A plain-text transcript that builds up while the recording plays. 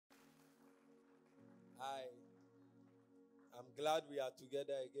glad we are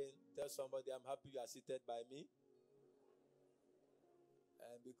together again. Tell somebody, I'm happy you are seated by me.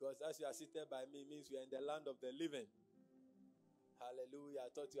 And because as you are seated by me means we are in the land of the living. Hallelujah. I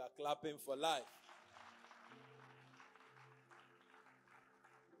thought you are clapping for life.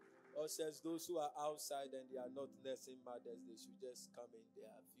 Or says those who are outside and they are not nursing mothers, they should just come in. There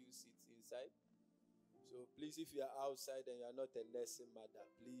are a few seats inside. So please, if you are outside and you are not a nursing mother,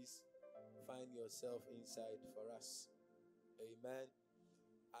 please find yourself inside for us. Amen.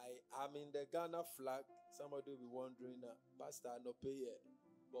 I am in the Ghana flag. Somebody will be wondering, Pastor, no pay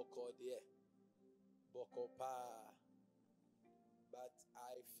Boko there. Boko pa. But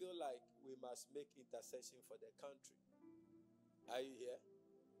I feel like we must make intercession for the country. Are you here?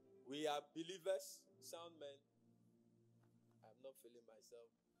 We are believers, sound men. I'm not feeling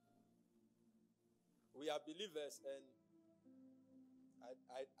myself. We are believers, and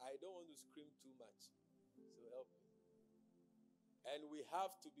I don't want to scream too much. So help me. And we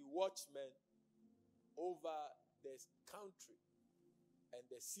have to be watchmen over this country and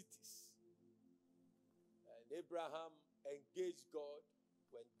the cities. And Abraham engaged God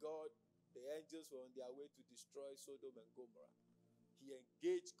when the angels were on their way to destroy Sodom and Gomorrah. He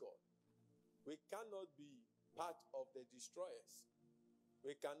engaged God. We cannot be part of the destroyers.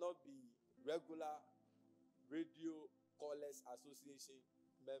 We cannot be regular Radio Callers Association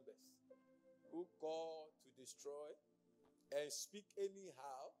members who call to destroy and speak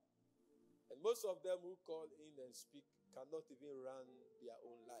anyhow. And most of them who call in and speak cannot even run their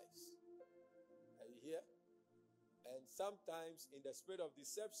own lives. Are you here? And sometimes in the spirit of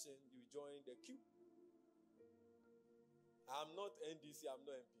deception, you join the queue. I'm not NDC, I'm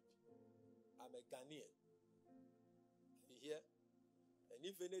not MPP. I'm a Ghanaian. Are you here? And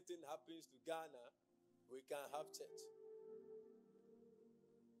if anything happens to Ghana, we can have church.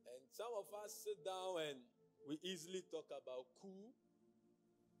 And some of us sit down and we easily talk about coup.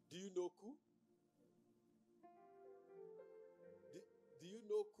 Do you know coup? Do you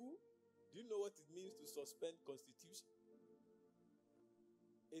know coup? Do you know what it means to suspend constitution?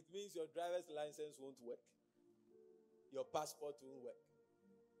 It means your driver's license won't work. Your passport won't work.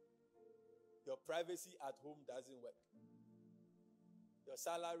 Your privacy at home doesn't work. Your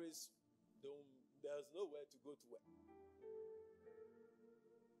salaries there's nowhere to go to work.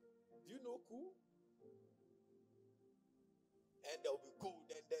 Do you know coup? And there'll be coup.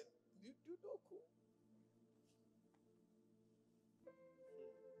 Then do you know coup?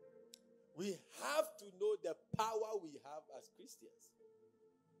 We have to know the power we have as Christians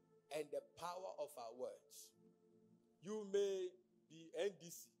and the power of our words. You may be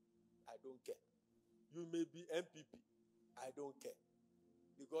NDC, I don't care. You may be MPP, I don't care.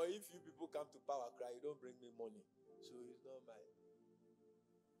 Because if you people come to power cry, you don't bring me money. So it's not my...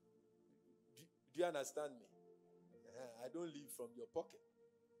 Do you understand me? I don't live from your pocket.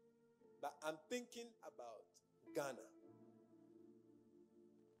 But I'm thinking about Ghana.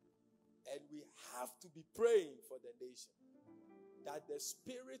 And we have to be praying for the nation that the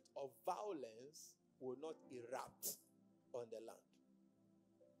spirit of violence will not erupt on the land.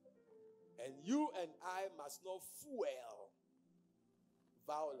 And you and I must not fuel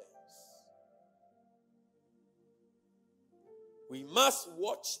violence. We must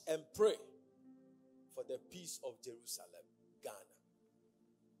watch and pray for the peace of Jerusalem, Ghana.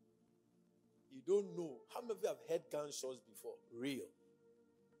 You don't know. How many of you have heard gunshots before? Real.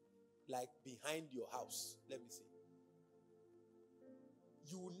 Like behind your house. Let me see.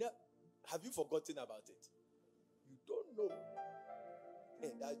 Have you forgotten about it? You don't know.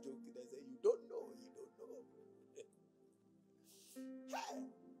 And that joke, they say, you don't know. Hey,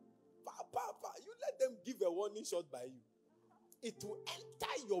 Papa, you let them give a warning shot by you. It will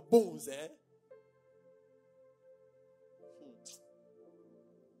enter your bones, eh?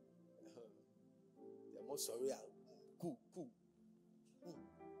 The most sorry. Cool.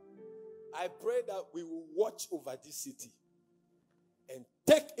 I pray that we will watch over this city and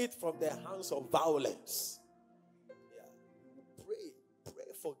take it from the hands of violence. Yeah. Pray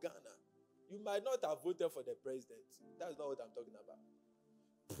for Ghana. You might not have voted for the president. That's not what I'm talking about.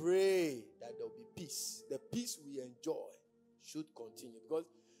 Pray that there will be peace. The peace we enjoy should continue. Because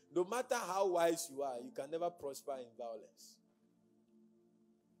no matter how wise you are, you can never prosper in violence.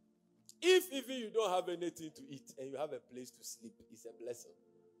 If even you don't have anything to eat and you have a place to sleep, it's a blessing.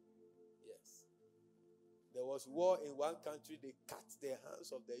 Yes. There was war in one country. They cut the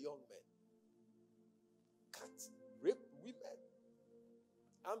hands of the young men. Rape women.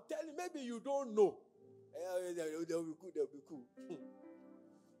 I'm telling you, maybe you don't know. They'll be cool.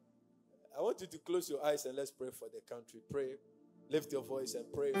 I want you to close your eyes and let's pray for the country. Pray. Lift your voice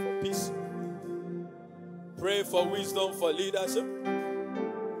and pray for peace. Pray for wisdom for leadership.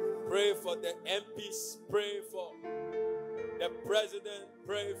 Pray for the MPs. Pray for the president.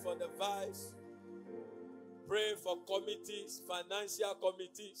 Pray for the vice. Pray for committees, financial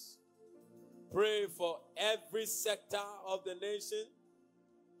committees. Pray for every sector of the nation.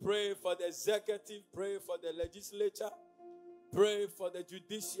 Pray for the executive. Pray for the legislature. Pray for the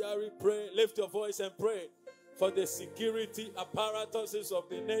judiciary. Pray. Lift your voice and pray for the security apparatuses of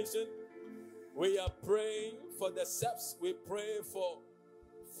the nation. We are praying for the SEPs. We pray for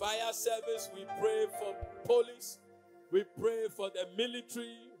fire service. We pray for police. We pray for the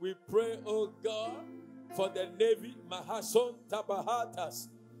military. We pray, oh God, for the Navy. Mahason Tabahatas.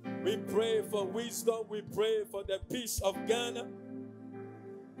 We pray for wisdom. We pray for the peace of Ghana.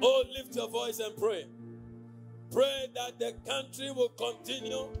 Oh, lift your voice and pray. Pray that the country will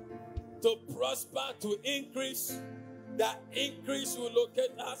continue to prosper, to increase. That increase will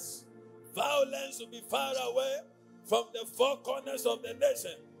locate us. Violence will be far away from the four corners of the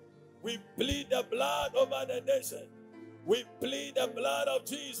nation. We plead the blood over the nation. We plead the blood of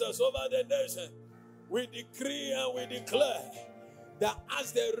Jesus over the nation. We decree and we declare that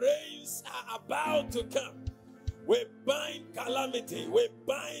as the rains are about to come, we bind calamity, we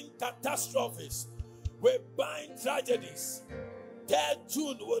bind catastrophes, we bind tragedies. 3rd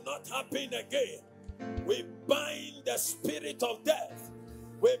June will not happen again. We bind the spirit of death.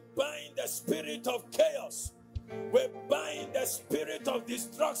 We bind the spirit of chaos. We bind the spirit of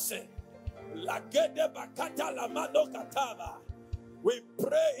destruction. We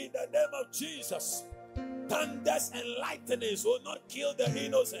pray in the name of Jesus. Thunders and lightnings will not kill the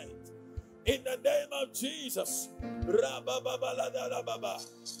innocent. In the name of Jesus.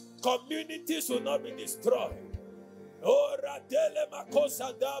 Communities will not be destroyed. Oh, Radele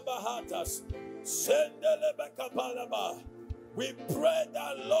Makosa Dabahatas. Sendele Bekapalaba. We pray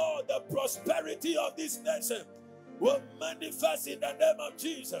that, Lord, the prosperity of this nation will manifest in the name of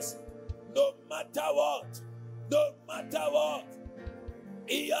Jesus. No matter what. No matter what.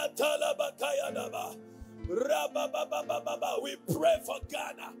 We pray for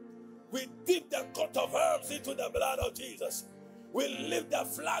Ghana. We dip the coat of herbs into the blood of Jesus. We lift the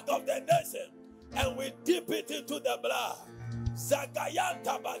flag of the nation and we dip it into the blood.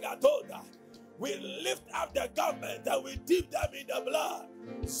 Zagayanta Bagatoda. We lift up the government and we dip them in the blood.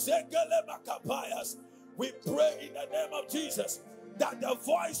 Zegele Makapayas. We pray in the name of Jesus that the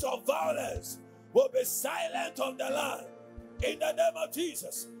voice of violence will be silent on the land. In the name of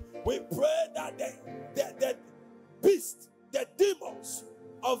Jesus, we pray that the beast, the demons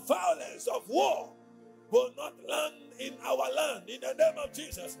of violence, of war, will not land in our land. In the name of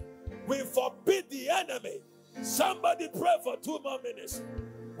Jesus, we forbid the enemy. Somebody pray for 2 more minutes.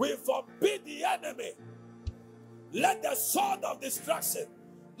 We forbid the enemy. Let the sword of destruction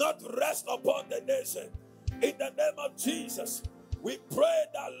not rest upon the nation. In the name of Jesus, we pray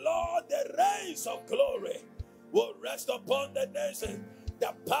that, Lord, the rays of glory will rest upon the nation.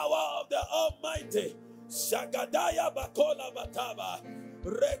 The power of the Almighty. Shagadaya Bakola Bataba.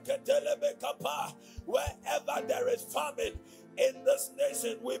 Reketelebekapa. Wherever there is famine in this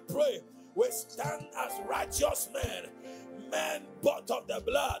nation, we pray. We stand as righteous men. Men bought of the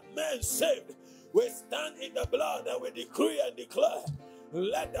blood. Men saved. We stand in the blood and we decree and declare.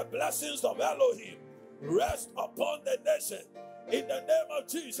 Let the blessings of Elohim rest upon the nation. In the name of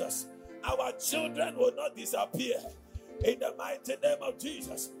Jesus. Our children will not disappear. In the mighty name of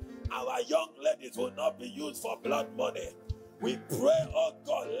Jesus. Our young ladies will not be used for blood money. We pray, oh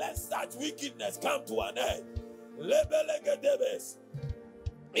God, let such wickedness come to an end. Let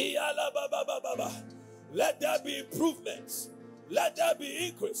there be improvements. Let there be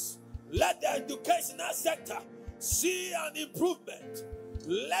increase. Let the educational sector see an improvement.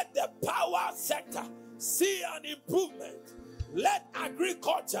 Let the power sector see an improvement. Let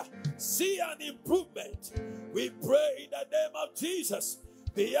agriculture see an improvement. We pray in the name of Jesus.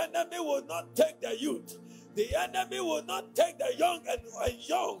 The enemy will not take the youth. The enemy will not take the young and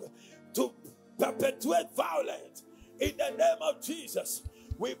young to perpetuate violence. In the name of Jesus,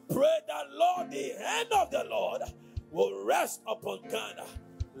 we pray that, Lord, the hand of the Lord will rest upon Ghana.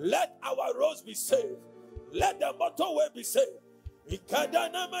 Let our roads be saved. Let the motorway be saved.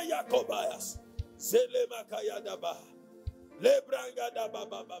 Ikadanama Yakobayas. Zelema Kayadaba. Lebrangada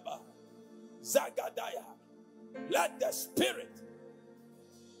Baba Baba. Zagadaya. Let the spirit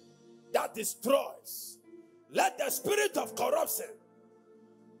that destroys, let the spirit of corruption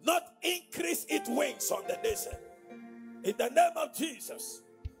not increase its wings on the nation. In the name of Jesus.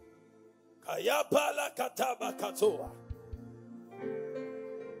 Kayapala Kataba Katoa.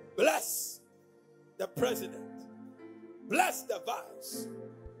 Bless the president. Bless the vice.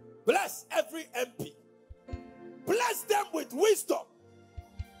 Bless every MP. bless them with wisdom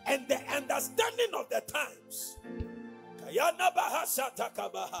and the understanding of the times.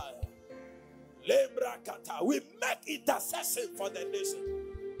 We make intercession for the nation.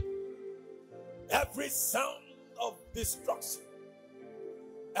 Every sound of destruction,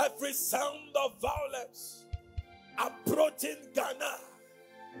 every sound of violence approaching Ghana,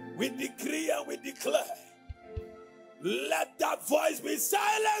 we decree and we declare, let that voice be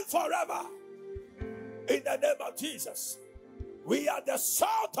silent forever. In the name of Jesus, we are the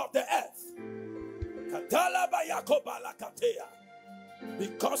salt of the earth.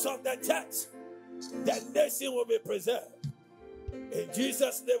 Because of the church, the nation will be preserved. In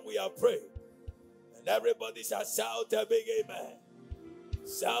Jesus' name we are praying. And everybody shall shout a big amen.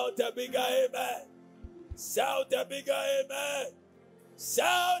 Shout a big amen. Shout a big amen.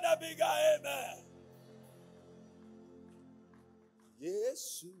 Shout a big amen.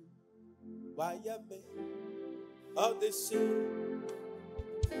 Yes, why am of the sea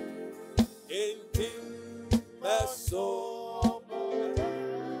in my soul.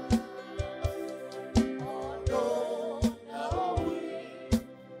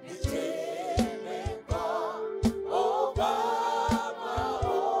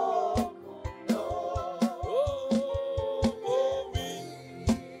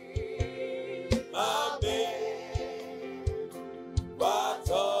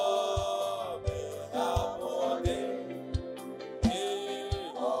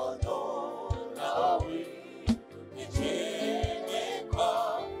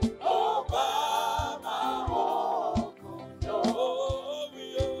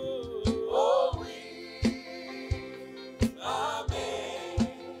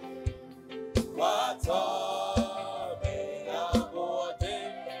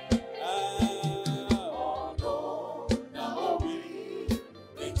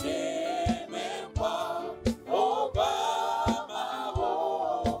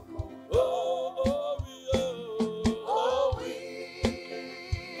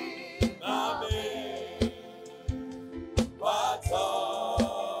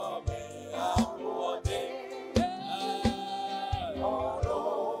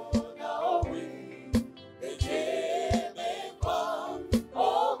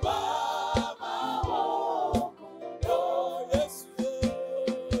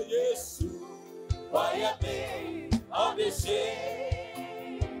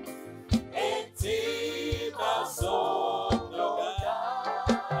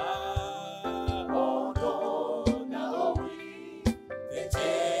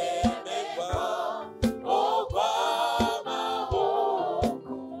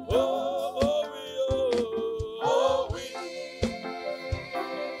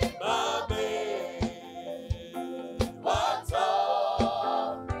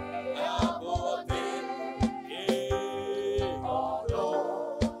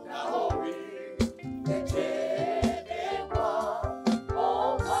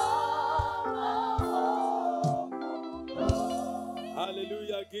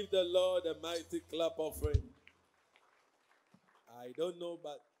 Give the Lord a mighty clap offering. I don't know,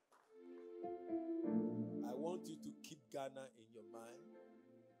 but I want you to keep Ghana in your mind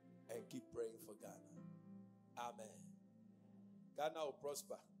and keep praying for Ghana. Amen. Ghana will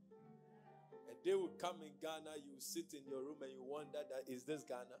prosper. A day will come in Ghana, you sit in your room and you wonder that is this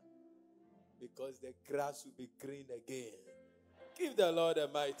Ghana? Because the grass will be green again. Give the Lord a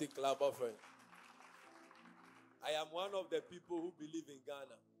mighty clap offering. I am one of the people who believe in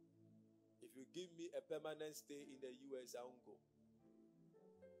Ghana. If you give me a permanent stay in the US, I won't go.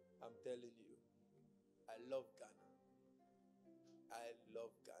 I'm telling you. I love Ghana. I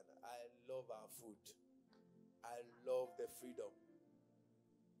love Ghana. I love our food. I love the freedom.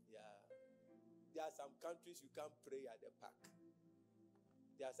 Yeah. There are some countries you can't pray at the park.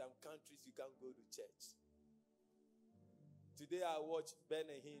 There are some countries you can't go to church. Today I watched Ben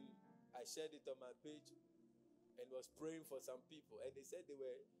and Hinn. I shared it on my page. And was praying for some people. And they said they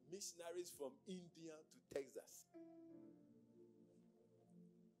were missionaries from India to Texas.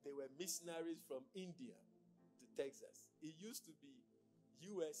 They were missionaries from India to Texas. It used to be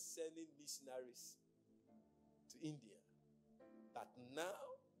U.S. sending missionaries to India. But now,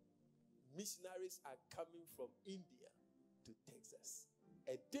 missionaries are coming from India to Texas.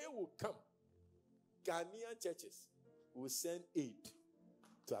 A day will come, Ghanaian churches will send aid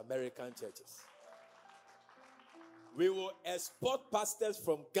to American churches. We will export pastors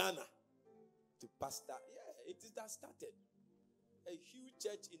from Ghana to pastor. Yeah, it is that started. A huge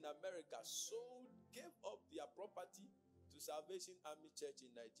church in America gave up their property to Salvation Army Church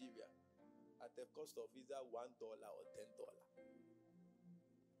in Nigeria at the cost of either $1 or $10.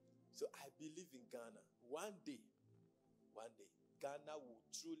 So I believe in Ghana. One day, One day, Ghana will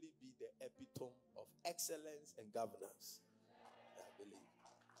truly be the epitome of excellence and governance. I believe.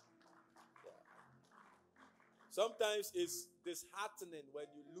 Yeah. Sometimes it's disheartening when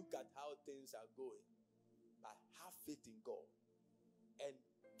you look at how things are going. But have faith in God and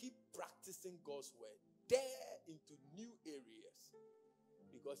keep practicing God's word. Dare into new areas.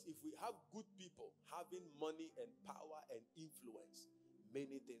 Because if we have good people having money and power and influence,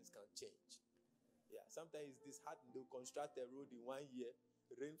 many things can change. Yeah, sometimes it's disheartening. They'll construct a road in 1 year,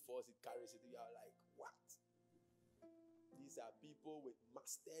 rain falls, it carries it. You are like, what? These are people with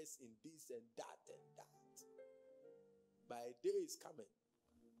masters in this and that and that. But a day is coming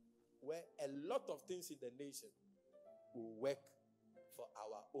where a lot of things in the nation will work for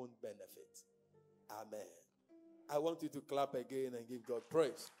our own benefit. Amen. I want you to clap again and give God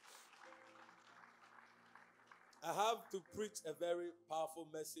praise. I have to preach a very powerful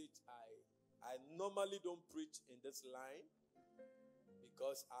message. I normally don't preach in this line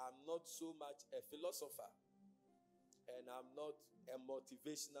because I'm not so much a philosopher and I'm not a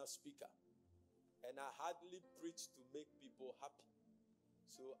motivational speaker. And I hardly preach to make people happy.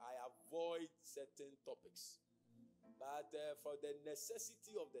 So I avoid certain topics. But for the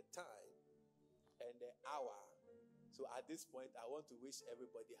necessity of the time and the hour, so at this point, I want to wish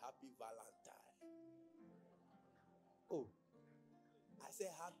everybody happy Valentine. Oh, I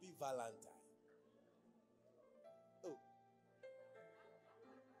say happy Valentine. Oh,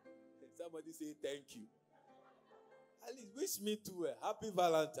 somebody say thank you. At least wish me too a happy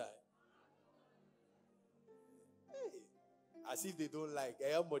Valentine. Hey, as if they don't like.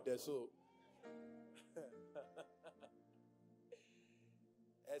 I am what they so.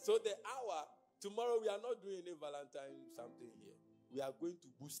 And so the hour. Tomorrow we are not doing any Valentine something here. We are going to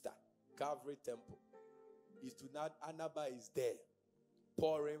Booster, Calvary Temple. It's tonight. Anaba is there,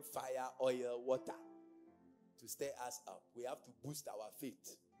 pouring fire, oil, water to stir us up. We have to boost our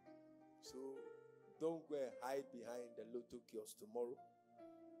faith. So don't go and hide behind the Lotto kiosk tomorrow.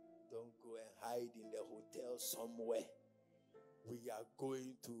 Don't go and hide in the hotel somewhere. We are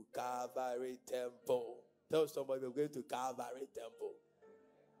going to Calvary Temple. Tell somebody we're going to Calvary Temple.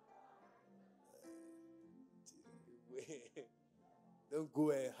 Don't go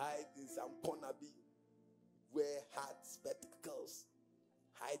and hide in some Ponabi. Wear hard spectacles.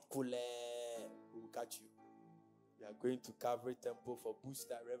 Hide cooler. We will catch you. We are going to Calvary Temple for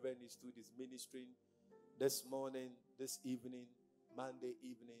Booster. Reverend Stood is ministering this morning, this evening, Monday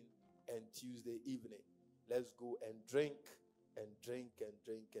evening, and Tuesday evening. Let's go and drink and drink and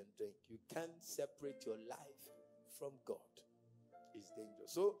drink and drink. You can't separate your life from God. It's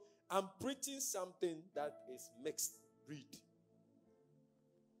dangerous. So I'm preaching something that is mixed breed.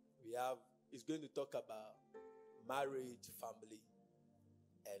 It's going to talk about marriage, family,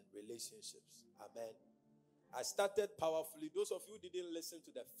 and relationships. Amen. I started powerfully. Those of you who didn't listen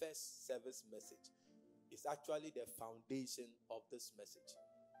to the first service message, it's actually the foundation of this message.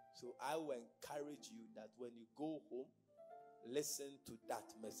 So I will encourage you that when you go home, listen to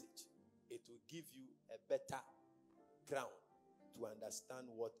that message. It will give you a better ground to understand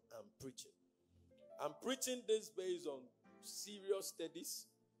what I'm preaching. I'm preaching this based on serious studies,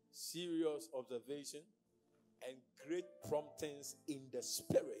 serious observation, and great promptings in the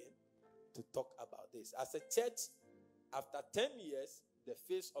spirit to talk about this. As a church, after 10 years, the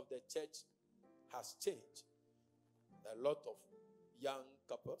face of the church has changed. A lot of young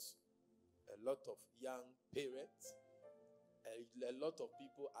couples, a lot of young parents, a lot of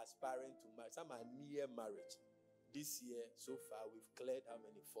people aspiring to marry. Some are near marriage. This year, so far, we've cleared how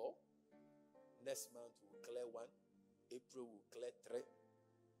many? 4. Next month, we'll clear 1. April, we'll clear 3.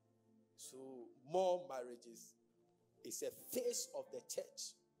 So, more marriages. It's a face of the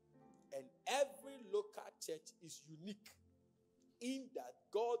church. And every local church is unique in that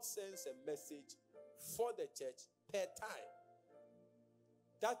God sends a message for the church per time.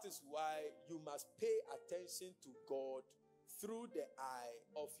 That is why you must pay attention to God through the eye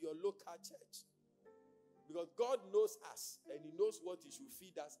of your local church. Because God knows us and He knows what He should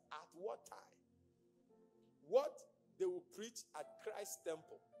feed us at what time. What they will preach at Christ's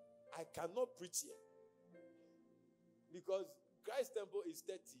temple, I cannot preach here. Because Christ's temple is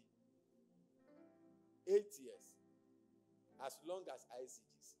 38 years. As long as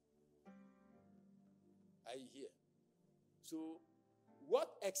ICGC. Are you here? So,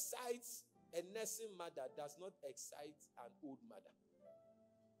 what excites a nursing mother does not excite an old mother.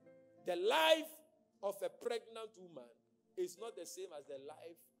 The life of a pregnant woman is not the same as the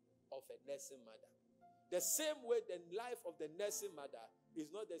life of a nursing mother. The same way the life of the nursing mother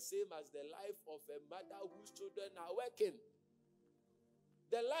is not the same as the life of a mother whose children are working.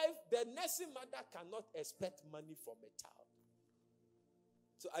 The nursing mother cannot expect money from a child.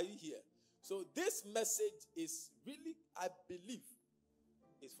 So are you here? So this message is really, I believe,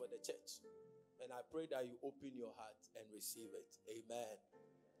 is for the church. And I pray that you open your heart and receive it. Amen.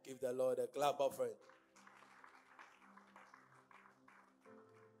 Give the Lord a clap offering.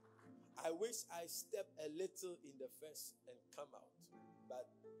 I wish I step a little in the first and come out. But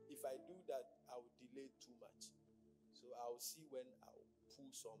if I do that, I will delay too much. So I'll see when I'll pull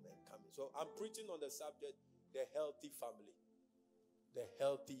some and come in. So I'm preaching on the subject, the healthy family. The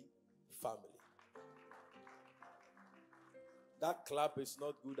healthy family. That clap is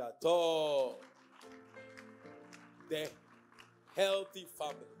not good at all. The healthy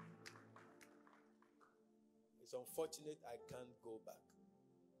family. It's unfortunate I can't go back.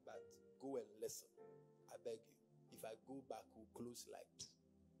 But go and listen. I beg you. If I go back, we'll close like 2.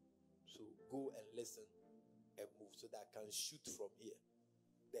 So go and listen and move so that I can shoot from here.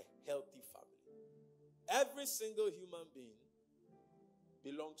 The healthy family. Every single human being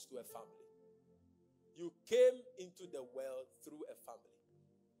belongs to a family. You came into the world through a family.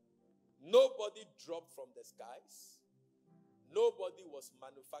 Nobody dropped from the skies. Nobody was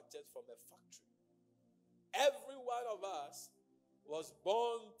manufactured from a factory. Every one of us was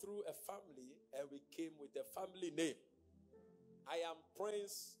born through a family, and we came with a family name. I am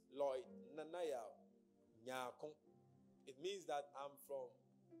Prince Lloyd Nanaya Nyakon. It means that I'm from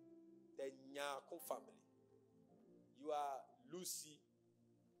the Nyakon family. You are Lucy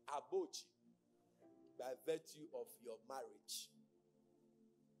Abochi by virtue of your marriage.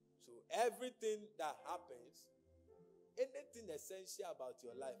 So everything that happens, anything essential about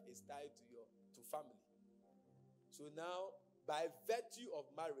your life is tied to family. So now, by virtue of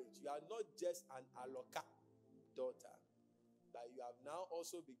marriage, you are not just an Aloka daughter, but you have now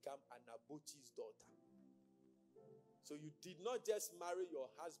also become an Abochi's daughter. So you did not just marry your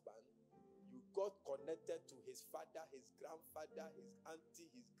husband, you got connected to his father, his grandfather, his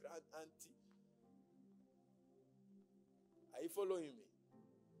auntie, his grand auntie. Are you following me?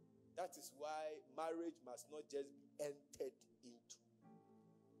 That is why marriage must not just be entered into.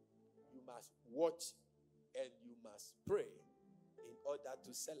 You must watch and you must pray in order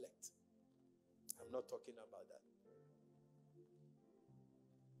to select. I'm not talking about that.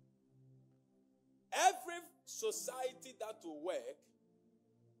 Every society that will work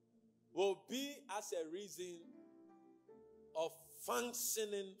will be as a reason of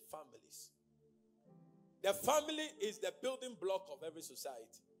functioning families. The family is the building block of every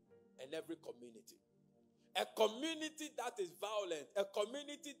society and every community. A community that is violent, a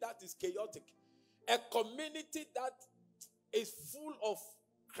community that is chaotic, a community that is full of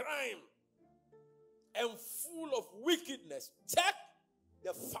crime and full of wickedness. Check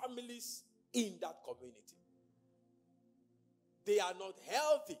the families in that community. They are not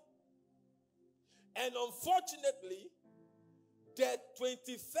healthy. And unfortunately, the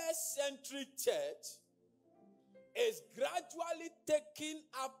 21st century church is gradually taking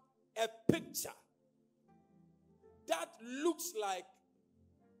up a picture that looks like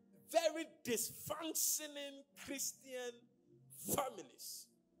very dysfunctioning Christian families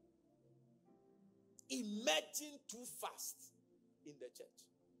emerging too fast in the church.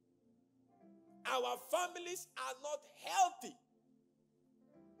 Our families are not healthy.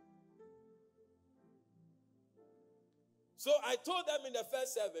 So I told them in the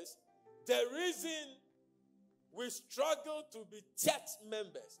first service, the reason we struggle to be church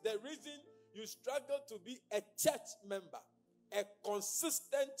members, the reason you struggle to be a church member, a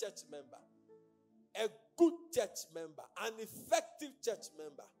consistent church member, a good church member, an effective church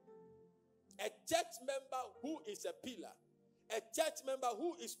member, a church member who is a pillar, a church member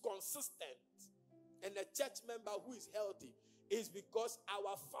who is consistent, and a church member who is healthy, is because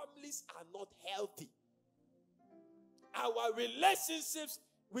our families are not healthy. Our relationships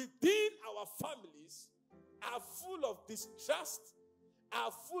within our families are full of distrust, are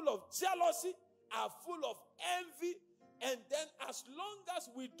full of jealousy, are full of envy. And then as long as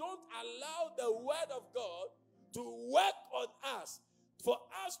we don't allow the word of God to work on us, for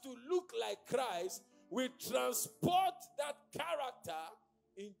us to look like Christ, we transport that character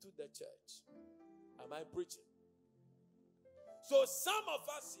into the church. Am I preaching? So some of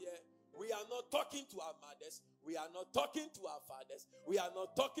us here, we are not talking to our mothers. We are not talking to our fathers. We are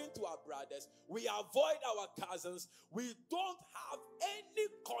not talking to our brothers. We avoid our cousins. We don't have any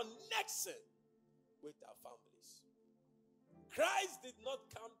connection with our families. Christ did not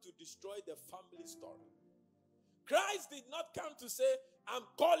come to destroy the family story. Christ did not come to say, I'm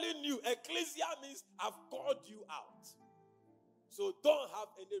calling you. Ecclesia means I've called you out. So don't have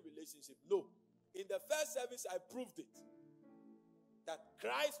any relationship. No. In the first service, I proved it. that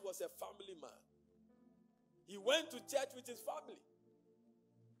Christ was a family man. He went to church with his family.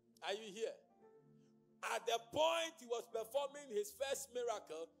 Are you here? At the point he was performing his first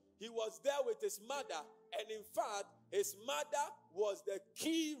miracle, he was there with his mother. And in fact, his mother was the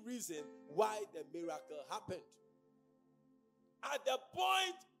key reason why the miracle happened. At the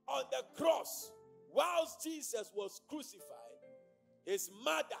point on the cross, whilst Jesus was crucified, his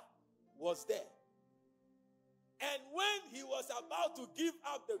mother was there. And when he was about to give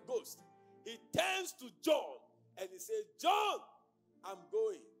up the ghost, he turns to John and he says, John, I'm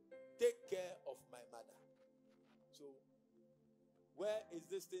going. Take care of my mother. So, where is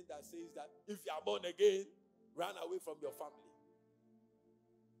this thing that says that if you are born again, run away from your family?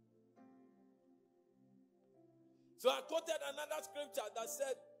 So I quoted another scripture that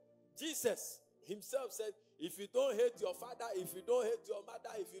said, Jesus himself said, if you don't hate your father, if you don't hate your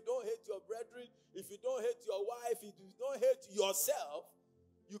mother, if you don't hate your brethren, if you don't hate your wife, if you don't hate yourself,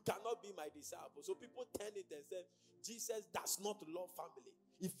 you cannot be my disciple. So people turn it and say, Jesus does not love family.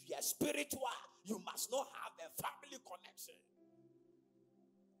 If you are spiritual, you must not have a family connection.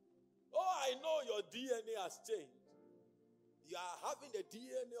 Oh, I know your DNA has changed. You are having the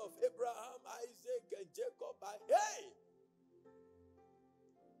DNA of Abraham, Isaac, and Jacob. But hey,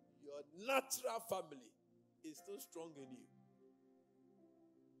 your natural family is still strong in you.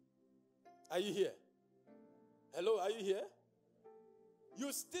 Are you here? Hello, are you here?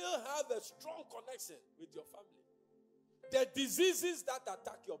 You still have a strong connection with your family. The diseases that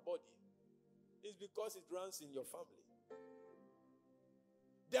attack your body is because it runs in your family.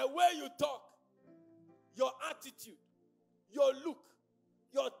 The way you talk, your attitude, your look,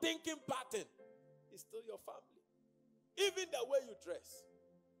 your thinking pattern is still your family. Even the way you dress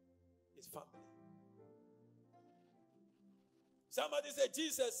is family. Somebody said,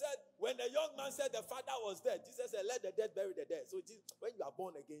 Jesus said, when the young man said the father was dead, Jesus said, let the dead bury the dead. So when you are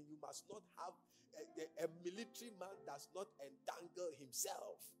born again, you must not have a military man does not entangle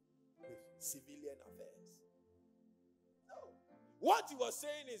himself with civilian affairs. No. What he was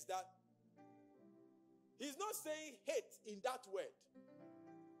saying is that he's not saying hate in that word.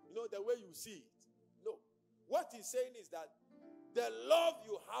 You know, the way you see it. No. What he's saying is that the love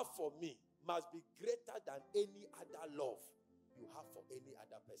you have for me must be greater than any other love you have for any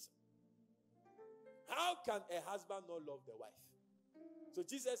other person. How can a husband not love the wife? So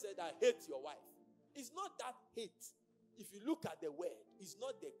Jesus said, I hate your wife. It's not that hate. If you look at the word, it's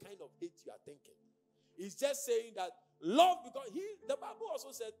not the kind of hate you are thinking. It's just saying that love, because the Bible also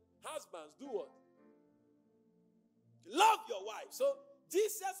said, husbands, do what? Love your wife. So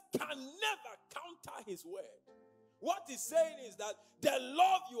Jesus can never counter his word. What he's saying is that the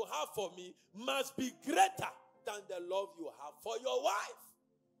love you have for me must be greater than the love you have for your wife.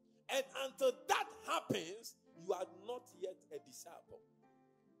 And until that happens, you are not yet a disciple.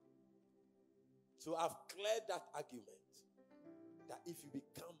 So I've cleared that argument. That if you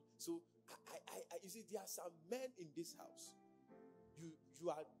become, so you see, there are some men in this house.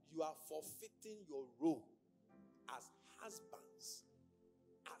 You are forfeiting your role as husbands,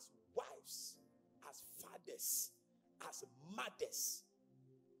 as wives, as fathers, as mothers.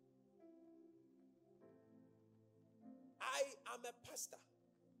 I am a pastor.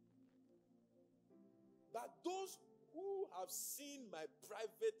 But those who have seen my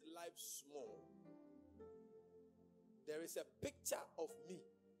private life small, there is a picture of me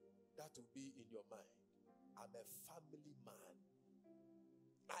that will be in your mind. I'm a family man.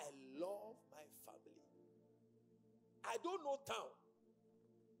 I love my family. I don't know town.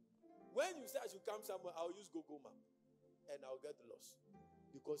 When you say I should come somewhere, I'll use Google Map and I'll get lost.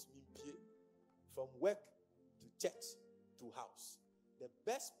 Because from work to church to house, the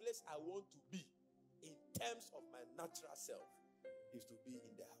best place I want to be in terms of my natural self is to be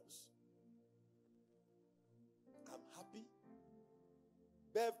in the house. I'm happy.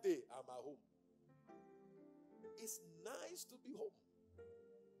 Birthday, I'm at home. It's nice to be home.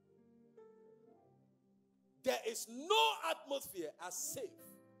 There is no atmosphere as safe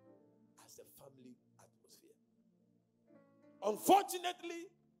as a family atmosphere. Unfortunately,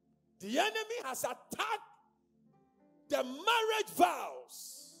 the enemy has attacked the marriage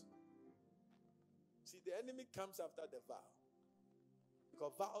vows. See, the enemy comes after the vow.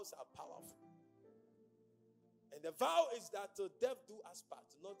 Because vows are powerful. And the vow is that till death do us part,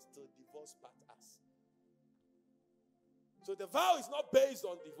 not till divorce part us. So the vow is not based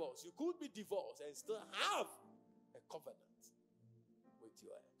on divorce. You could be divorced and still have a covenant with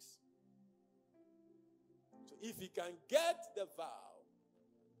your ex. So if he can get the vow,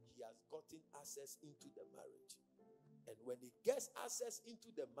 he has gotten access into the marriage. And when he gets access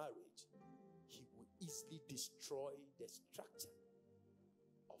into the marriage, he will easily destroy the structure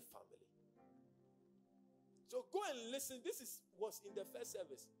So go and listen. Was in the first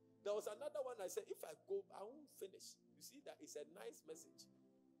service. There was another one I said, if I go, I won't finish. You see that it's a nice message.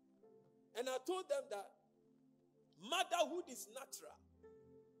 And I told them that motherhood is natural.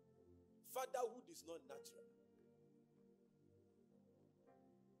 Fatherhood is not natural.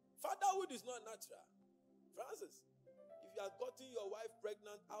 Fatherhood is not natural. Francis, if you have gotten your wife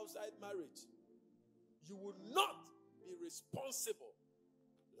pregnant outside marriage, you would not be responsible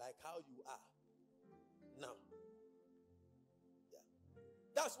like how you are now. Yeah.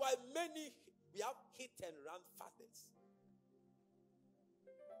 That's why we have hit and run fathers.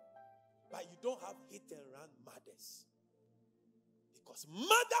 But you don't have hit and run mothers. Because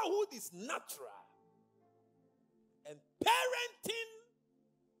motherhood is natural. And parenting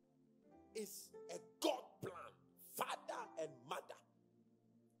is a God plan. Father and mother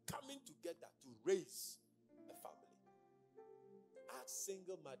coming together to raise a family. Ask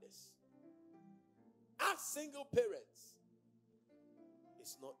single mothers. Ask single parents.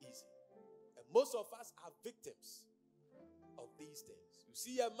 It's not easy. And most of us are victims of these things. You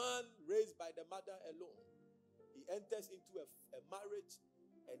see a man raised by the mother alone. He enters into a marriage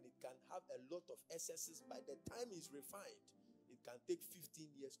and it can have a lot of excesses. By the time he's refined, it can take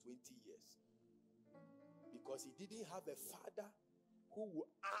 15 years, 20 years. Because he didn't have a father who will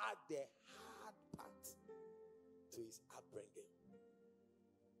add the hard part to his upbringing.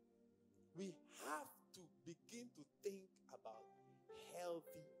 We have to begin to think about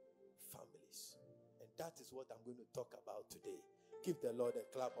healthy families. And that is what I'm going to talk about today. Give the Lord a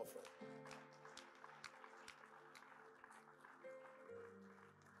clap offering.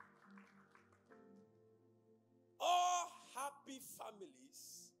 All happy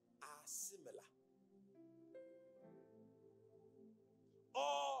families are similar.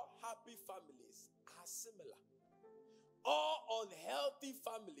 All happy families are similar. All unhealthy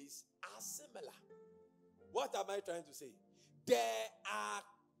families are similar. What am I trying to say? There are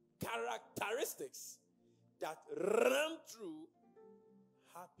characteristics that run through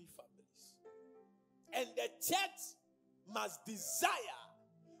happy families. And the church must desire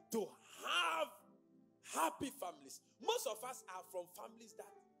to have happy families. Most of us are from families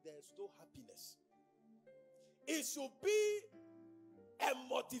that there's no happiness. It should be a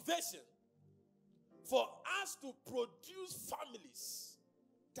motivation for us to produce families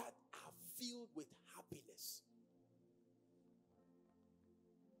that are filled with happiness.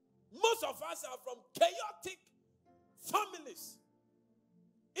 Most of us are from chaotic families.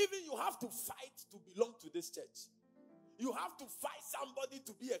 Even you have to fight to belong to this church. You have to fight somebody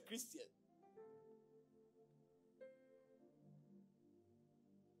to be a Christian.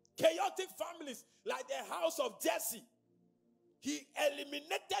 Chaotic families like the house of Jesse. He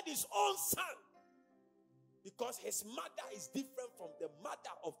eliminated his own son because his mother is different from the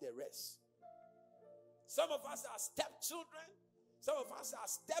mother of the rest. Some of us are stepchildren. Some of us are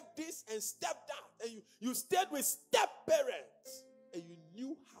step this and step that. And you stayed with step parents. And you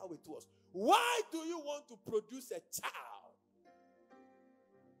knew how it was. Why do you want to produce a child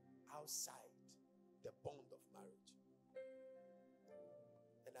outside the bond of marriage?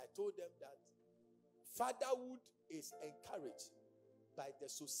 And I told them that fatherhood is encouraged by the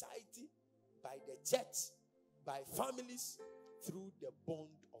society, by the church, by families, through the bond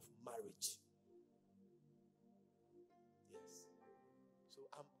of marriage. Yes. So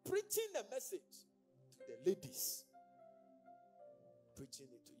I'm preaching a message to the ladies. Preaching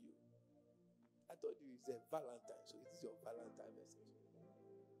it to you. I told you it's a Valentine, so it is your Valentine message.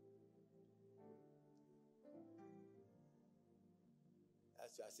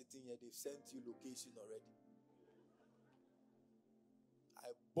 As you are sitting here, they've sent you location already.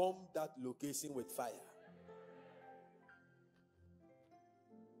 I bombed that location with fire.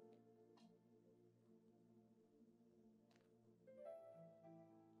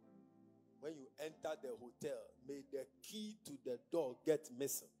 When you enter the hotel, may the key to the door get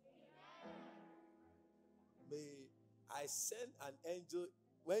missing. May I send an angel,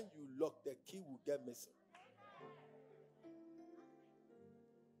 when you lock, the key will get missing.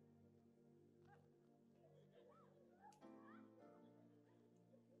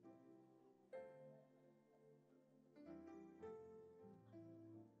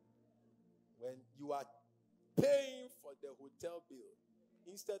 When you are paying for the hotel bill,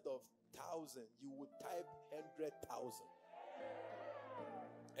 instead of 1,000, you would type 100,000.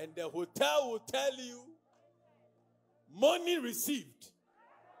 And the hotel will tell you, money received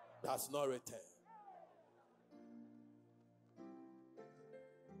does not return.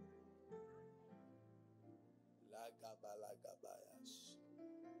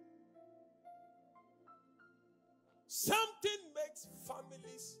 Something makes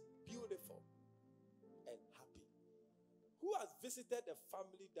families beautiful and happy. Who has visited a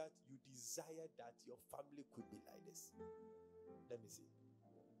family that you desire that your family could be like this? Let me see.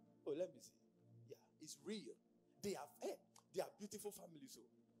 Oh, let me see. Yeah, it's real. They are beautiful families. So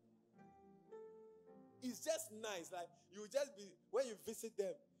it's just nice. Like you just be when you visit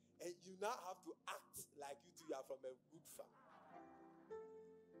them, and you now have to act like you are from a good family.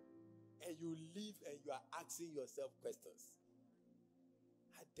 And you leave and you are asking yourself questions.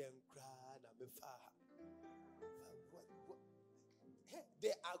 What? Hey,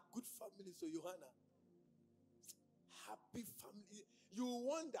 they are good families, so Johanna. Happy family. You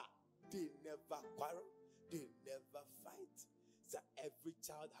wonder, they never quarrel, they never fight. So every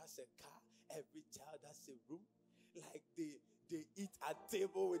child has a car, every child has a room. Like they eat at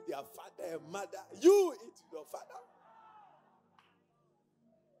table with their father and mother. You eat with your father.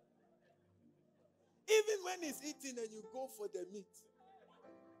 Even when he's eating and you go for the meat.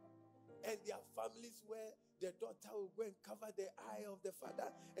 And there are families where the daughter will go and cover the eye of the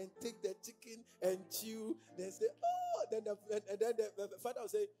father and take the chicken and chew. They say, oh, then the father will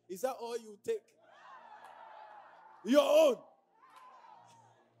say, is that all you take? Your own.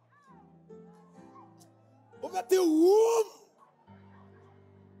 Over the womb.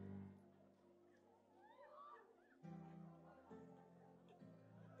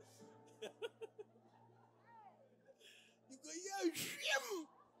 You go, yeah, shame.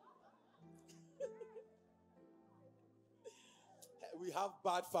 We have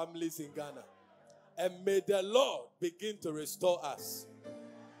bad families in Ghana. And may the Lord begin to restore us.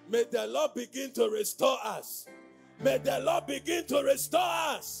 May the Lord begin to restore us. May the Lord begin to restore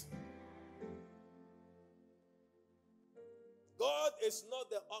us. God is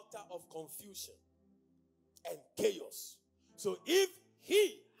not the author of confusion and chaos. So if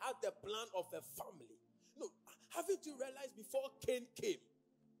he had the plan of a family, no, haven't you realized before Cain came,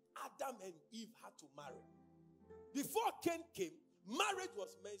 Adam and Eve had to marry? Before Cain came, marriage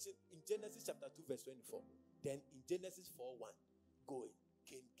was mentioned in Genesis chapter 2 verse 24. Then in Genesis 4:1, going,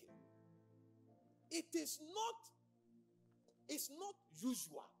 Cain came. It's not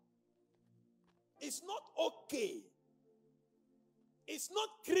usual. It's not okay. It's not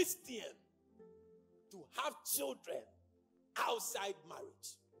Christian to have children outside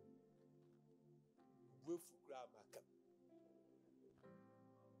marriage.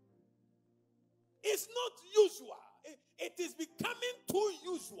 It's not usual. It is becoming too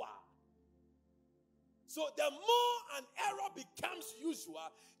usual. So the more an error becomes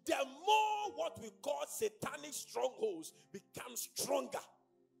usual, the more what we call satanic strongholds become stronger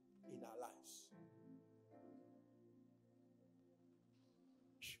in our lives.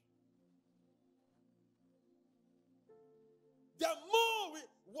 The more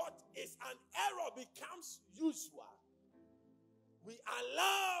what is an error becomes usual, we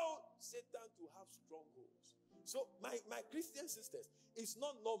allow Satan to have strongholds. So my Christian sisters, it's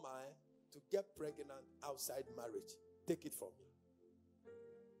not normal to get pregnant outside marriage. Take it from me.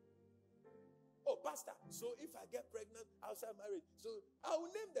 Oh, pastor, so if I get pregnant outside marriage, so I will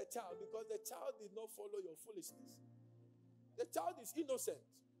name the child because the child did not follow your foolishness. The child is innocent.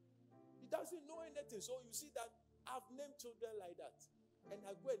 He doesn't know anything. So you see that I've named children like that. And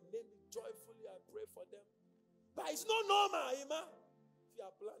I go and name it joyfully. I pray for them. But it's not normal, Ima. If you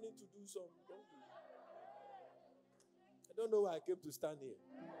are planning to do something, don't do it. I don't know why I came to stand here.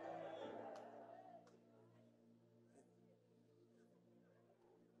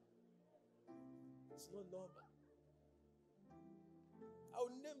 It's not normal. I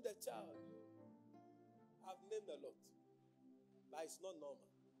will name the child. I've named a lot. But it's not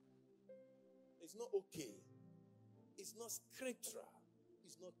normal. It's not okay. It's not scriptural.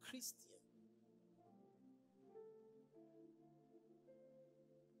 It's not Christian.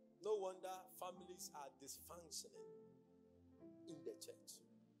 No wonder families are dysfunctioning in the church.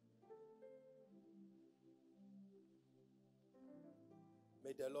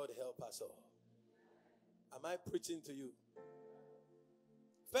 May the Lord help us all. Am I preaching to you?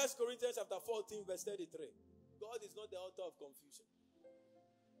 1 Corinthians chapter 14 verse 33. God is not the author of confusion.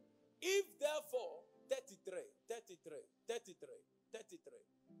 If therefore, 33.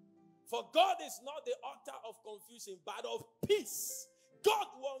 For God is not the author of confusion, but of peace. God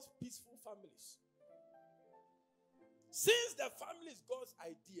wants peaceful families. Since the family is God's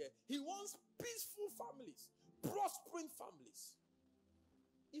idea, He wants peaceful families, prospering families.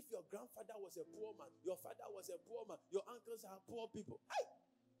 If your grandfather was a poor man, your father was a poor man, your uncles are poor people. Hey!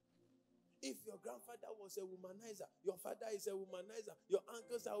 If your grandfather was a womanizer, your father is a womanizer, your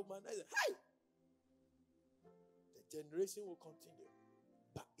uncles are womanizers. Hey! The generation will continue.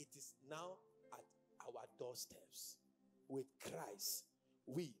 But it is now at our doorsteps. With Christ,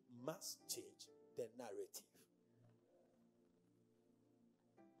 we must change the narrative.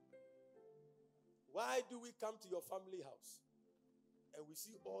 Why do we come to your family house and we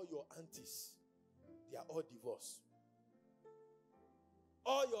see all your aunties? They are all divorced.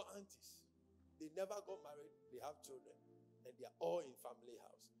 All your aunties, they never got married, they have children, and they are all in family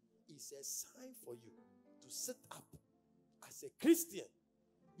house. It's a sign for you to sit up as a Christian,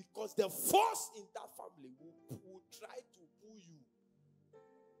 because the force in that family will try to pull you.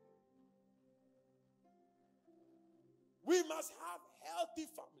 We must have healthy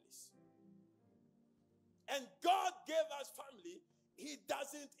families. And God gave us family. He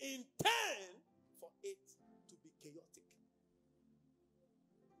doesn't intend for it to be chaotic.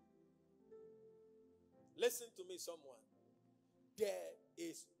 Listen to me, someone. There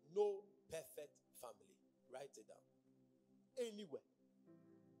is no perfect family. Write it down. Anywhere.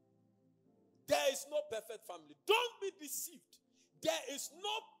 There is no perfect family. Don't be deceived. There is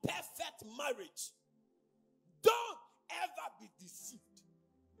no perfect marriage. Don't ever be deceived.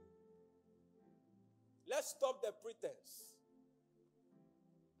 Let's stop the pretense.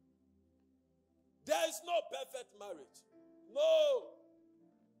 There is no perfect marriage. No.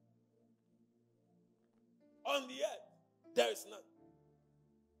 On the earth, there is none.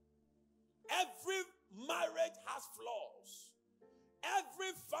 Every marriage has flaws.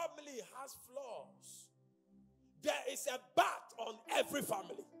 Every family has flaws. There is a bat on every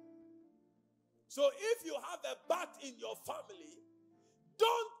family. So if you have a bat in your family,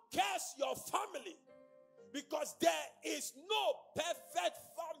 don't curse your family, because there is no perfect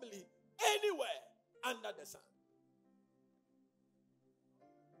family anywhere under the sun.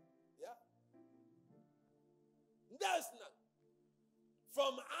 Yeah. There's none.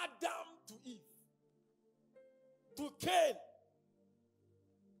 From Adam to Eve, to Cain,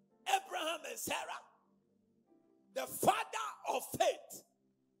 Abraham and Sarah, the father of faith,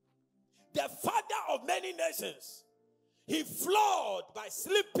 the father of many nations, he flawed by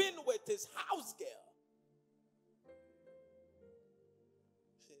sleeping with his house girl.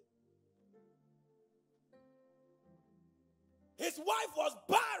 His wife was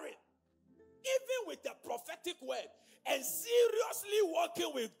barren, even with the prophetic word, and seriously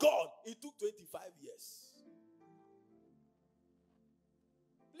walking with God. It took 25 years.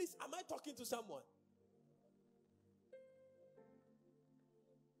 Please, am I talking to someone?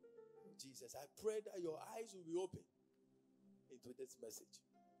 Oh, Jesus, I pray that your eyes will be open into this message.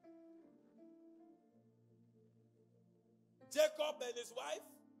 Jacob and his wife,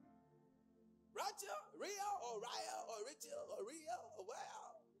 Rachel, Rhea, or Raya, or Rachel, or Rhea, or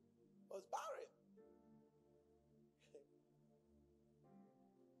where, was barren.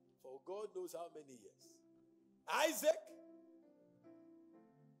 For God knows how many years. Isaac,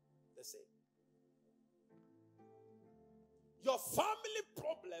 the same. Your family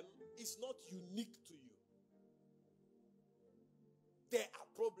problem is not unique to you. There are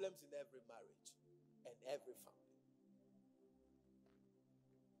problems in every marriage and every family.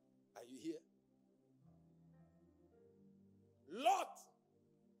 Are you here? Lot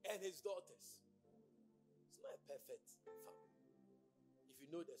and his daughters. It's not a perfect family. If you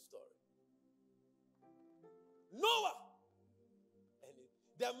know the story. Noah and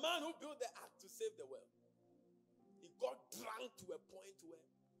the man who built the ark to save the world. He got drunk to a point where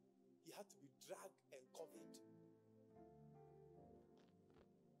he had to be dragged and covered.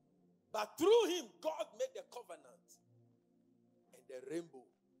 But through him, God made the covenant. And the rainbow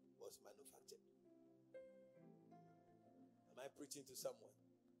was manufactured. Am I preaching to someone?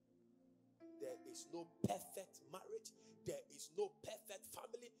 There is no perfect marriage. There is no perfect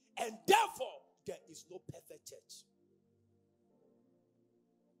family. And therefore, there is no perfect church.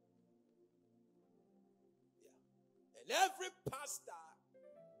 Yeah. And every pastor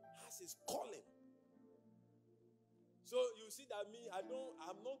has his calling. So you see that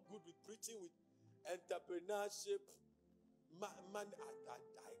I'm not good with preaching with entrepreneurship. Man,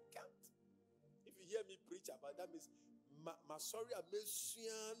 I can't. If you hear me preach about that, means sorry, I'm 5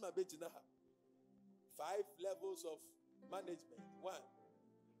 levels of management. 1.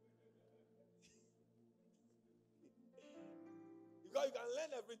 Because you can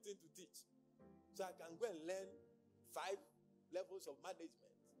learn everything to teach. So I can go and learn 5 levels of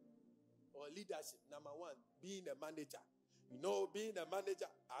management or leadership. Number 1, being a manager. You know, being a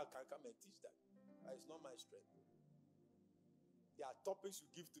manager, I can come and teach that. But it's not my strength. There are topics you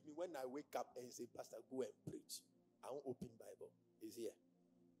give to me when I wake up and say, Pastor, go and preach. I won't open Bible. It's here.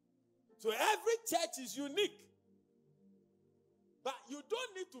 So every church is unique. But you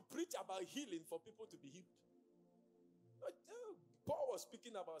don't need to preach about healing for people to be healed. Paul was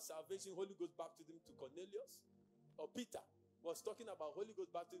speaking about salvation, Holy Ghost baptism to Cornelius. Or Peter was talking about Holy Ghost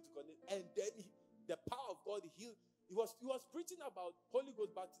baptism to Cornelius. And then the power of God healed. He was preaching about Holy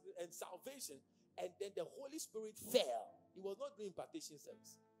Ghost baptism and salvation. and then the Holy Spirit fell. He was not doing impartation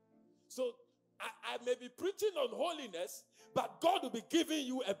service. So I may be preaching on holiness, but God will be giving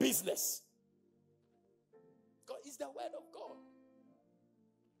you a business. God is the word of God.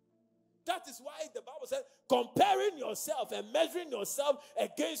 That is why the Bible says, comparing yourself and measuring yourself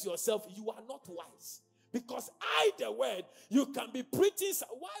against yourself, you are not wise. Because I, the word, you can be preaching.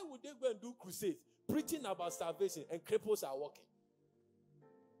 Why would they go and do crusades? Preaching about salvation and cripples are walking.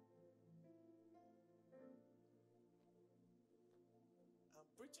 I'm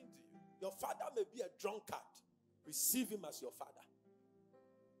preaching to you. Your father may be a drunkard. Receive him as your father.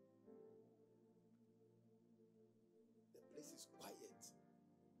 The place is quiet.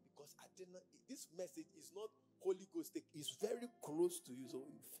 Because I did not, this message is not Holy Ghost. It's very close to you, so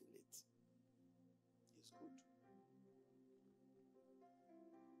you feel it. It's good.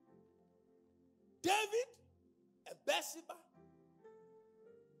 David and Bathsheba.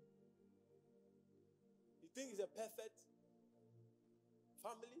 You think it's a perfect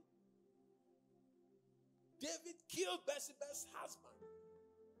family? David killed Bathsheba's husband.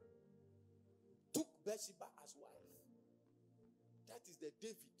 Took Bathsheba as wife. That is the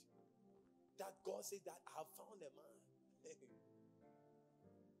David that God said that I have found a man.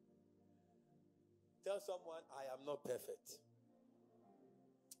 Tell someone, I am not perfect.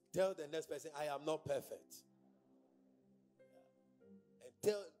 Tell the next person, I am not perfect. And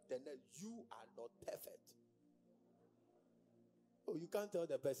tell the next, you are not perfect. Oh, you can't tell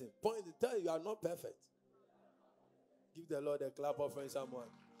the person. Point to tell you are not perfect. Give the Lord a clap offering someone.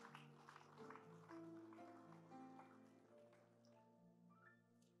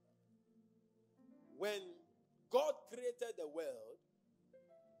 When God created the world,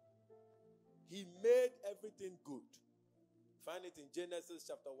 He made everything good. Find it in Genesis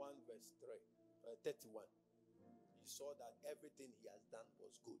chapter 1 verse 31. He saw that everything He has done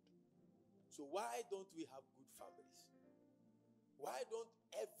was good. So why don't we have good families? Why don't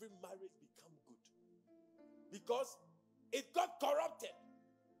every marriage become good? Because it got corrupted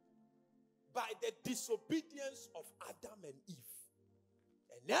by the disobedience of Adam and Eve.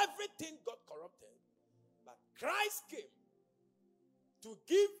 And everything got corrupted. But Christ came to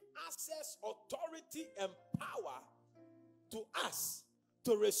give access, authority, and power to us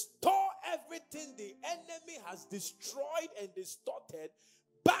to restore everything the enemy has destroyed and distorted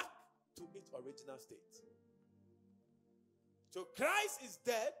back to its original state. So Christ is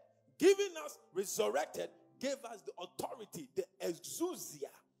dead, giving us, resurrected, gave us the authority, the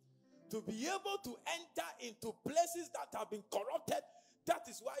exousia, to be able to enter into places that have been corrupted. That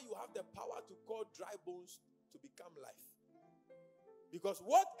is why you have the power to call dry bones to become life. Because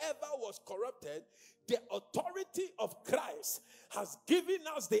whatever was corrupted, the authority of Christ has given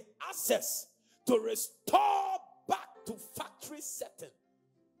us the access to restore back to factory setting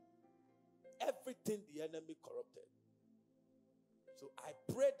everything the enemy corrupted. So I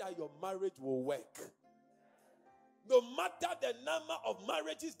pray that your marriage will work. No matter the number of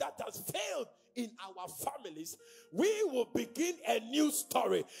marriages that has failed in our families, we will begin a new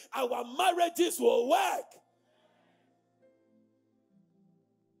story. Our marriages will work.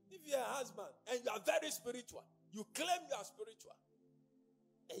 If you're a husband and you are very spiritual, you claim you are spiritual,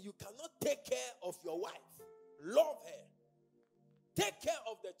 and you cannot take care of your wife, love her, take care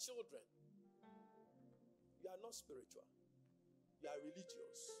of the children, you are not spiritual. You are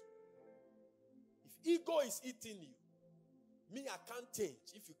religious. If ego is eating you, me, I can't change.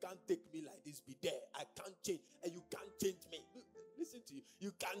 If you can't take me like this, be there. I can't change. And you can't change me. Listen to you.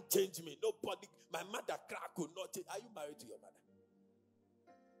 You can't change me. Nobody, my mother crack could not change. Are you married to your mother?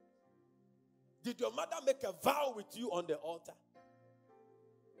 Did your mother make a vow with you on the altar?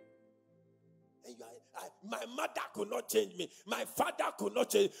 And you are, my mother could not change me. My father could not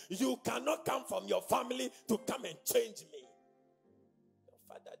change. You cannot come from your family to come and change me. Your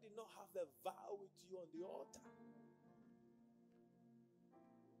father did not have a vow with you on the altar.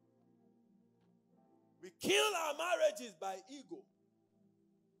 We kill our marriages by ego.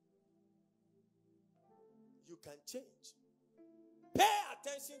 You can change. Pay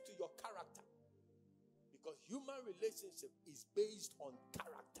attention to your character. Because human relationship is based on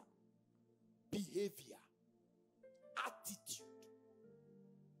character, behavior, attitude.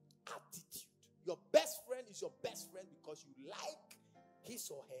 Attitude. Your best friend is your best friend because you like his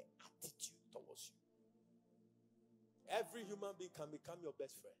or her attitude towards you. Every human being can become your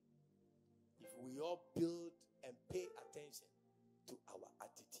best friend if we all build and pay attention to our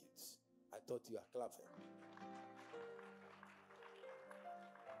attitudes. I thought you were clapping.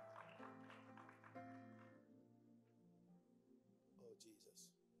 Oh, Jesus.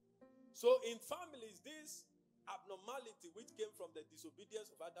 So in families, this abnormality which came from the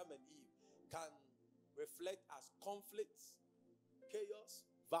disobedience of Adam and Eve can reflect as conflicts, chaos,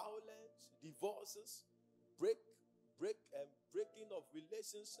 violence, divorces, breaking of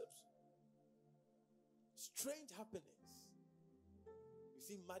relationships, strange happenings. You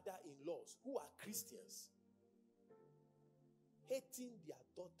see mother-in-laws who are Christians hating their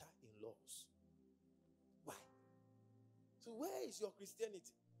daughter-in-laws. Why? So where is your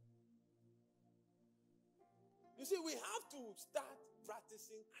Christianity? You see, we have to start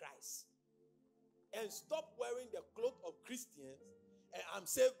practicing Christ and stop wearing the cloak of Christians. And I'm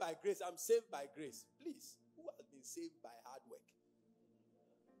saved by grace. I'm saved by grace. Please, who has been saved by hard work?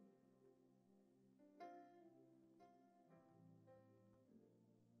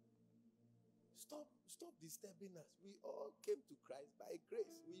 Stop disturbing us. We all came to Christ by grace.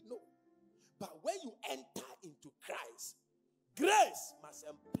 We know. But when you enter into Christ, grace must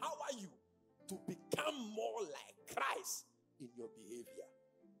empower you to become more like Christ in your behavior.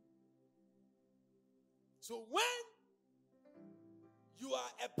 So when you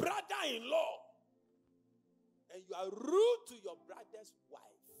are a brother-in-law and you are rude to your brother's wife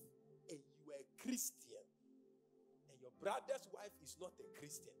and you are a Christian and your brother's wife is not a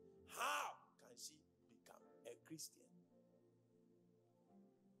Christian, how can she become a Christian?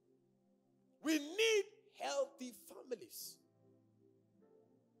 We need healthy families.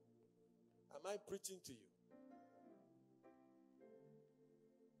 Am I preaching to you?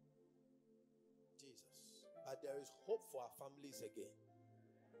 Jesus. But there is hope for our families again.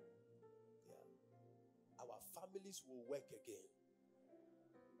 Yeah. Our families will work again.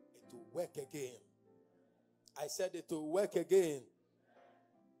 It will work again. I said it will work again.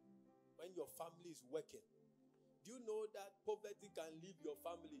 When your family is working, do you know that poverty can leave your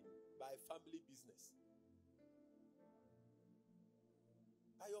family by family business?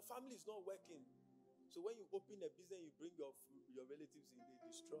 But your family is not working. So when you open a business, you bring your relatives in, they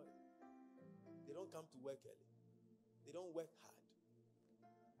destroy. They don't come to work early. They don't work hard.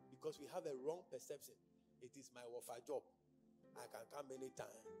 Because we have a wrong perception. It is my warfare job. I can come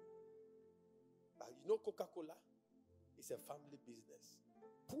anytime. But you know Coca-Cola is a family business.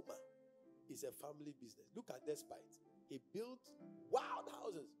 Puma is a family business. Look at Despite. He built wild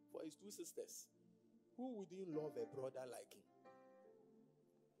houses for his two sisters. Who wouldn't love a brother like him?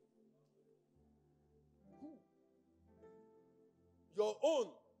 Who? Your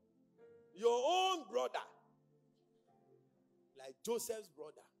own brother. Like Joseph's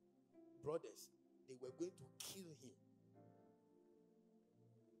brothers, they were going to kill him.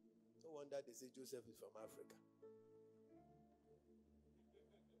 No wonder they say Joseph is from Africa.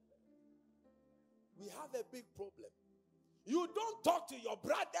 We have a big problem. You don't talk to your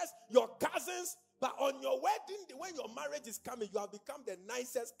brothers, your cousins, but on your wedding day, when your marriage is coming, you have become the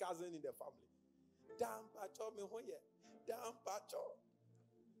nicest cousin in the family. Damn pacho me hoye. Damn pacho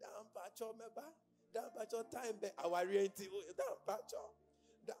meba. Damn pacho time be awarienti. Damn pacho.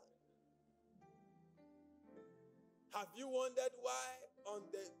 Have you wondered why on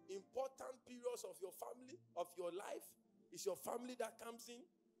the important periods of your family, of your life, it's your family that comes in?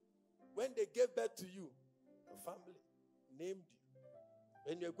 When they gave birth to you, your family named you.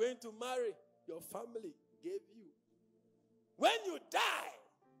 When you're going to marry, your family gave you. When you die,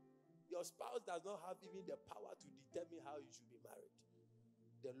 your spouse does not have even the power to determine how you should be married.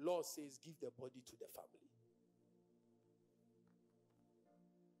 The law says give the body to the family.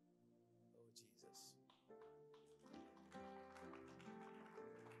 Oh, Jesus.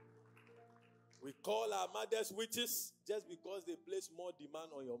 We call our mothers witches just because they place more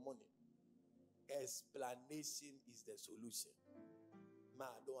demand on your money. Explanation is the solution. Ma,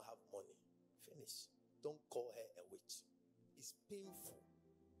 I don't have money. Finish. Don't call her a witch. It's painful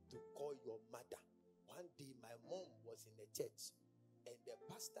to call your mother. One day my mom was in the church and the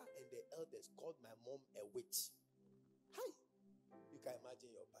pastor and the elders called my mom a witch. Hi. You can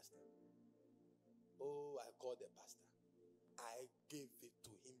imagine your pastor. Oh, I called the pastor. I gave it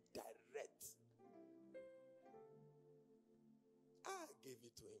to him direct. I gave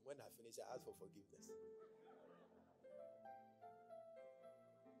it to him. When I finished, I asked for forgiveness.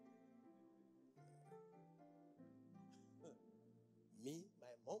 Me,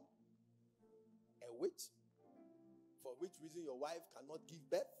 my mom, a witch. For which reason your wife cannot give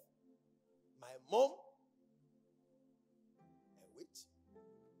birth? My mom, a witch.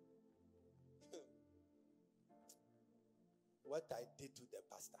 What I did to the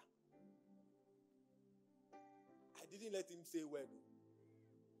pastor. I didn't let him say word.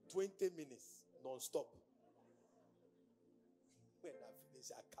 20 minutes non-stop. When I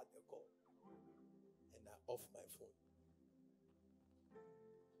finished, I cut the call. And I off my phone.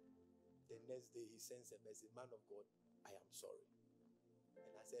 The next day, he sends a message. Man of God, I am sorry.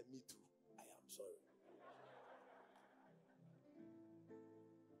 And I said, me too. I am sorry.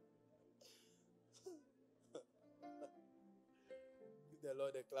 Give the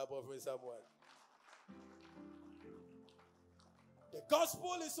Lord a clap offering, someone. The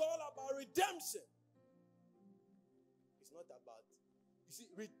gospel is all about redemption. It's not about, you see,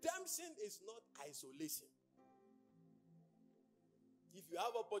 redemption is not isolation. If you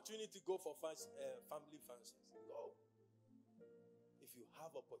have opportunity, go for family functions. Go. If you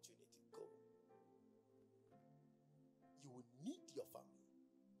have opportunity, go. You will need your family.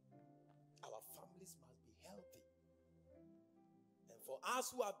 Our families must be healthy. And for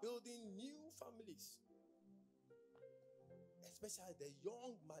us who are building new families, especially the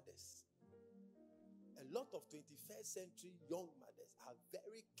young mothers, a lot of 21st century young mothers are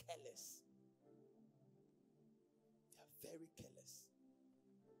very careless. They are very careless.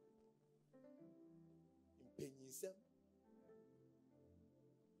 We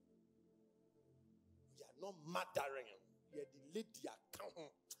are not mattering. We are the lady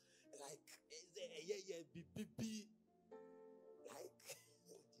account. Like,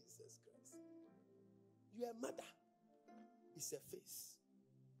 like, Jesus Christ. You are a mother. It's a face.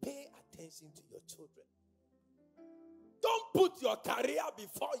 Pay attention to your children. Don't put your career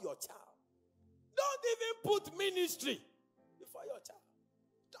before your child. Don't even put ministry before your child.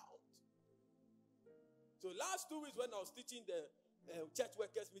 So last 2 weeks when I was teaching the church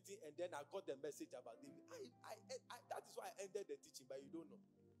workers meeting, and then I got the message about David. That is why I ended the teaching, but you don't know.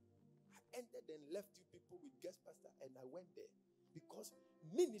 I ended and left you people with guest pastor, and I went there because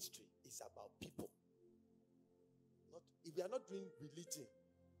ministry is about people. Not if you are not doing religion,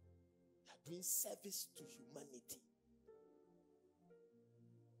 you are doing service to humanity.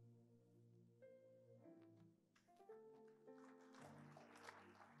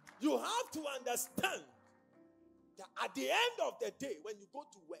 You have to understand that at the end of the day, when you go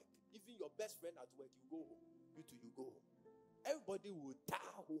to work, even your best friend at work, you go home. You too, you go home. Everybody will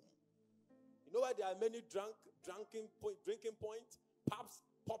die home. You know why there are many drinking points, pubs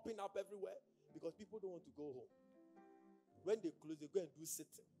popping up everywhere? Because people don't want to go home. When they close, they go and do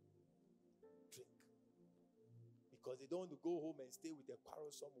sitting, drink. Because they don't want to go home and stay with their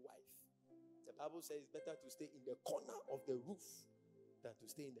quarrelsome wife. The Bible says it's better to stay in the corner of the roof than to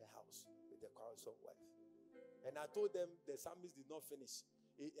stay in the house with the quarrelsome wife. And I told them the psalmist did not finish.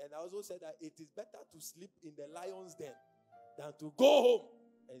 And I also said that it is better to sleep in the lion's den than to go home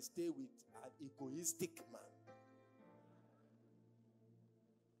and stay with an egoistic man.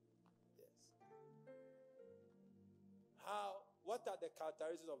 Yes. What are the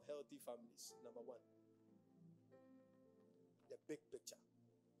characteristics of healthy families? Number one, the big picture.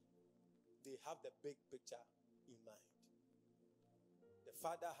 They have the big picture in mind. The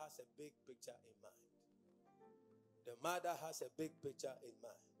father has a big picture in mind. The mother has a big picture in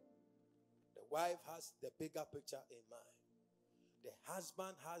mind. The wife has the bigger picture in mind. The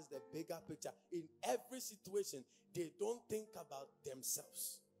husband has the bigger picture. In every situation, they don't think about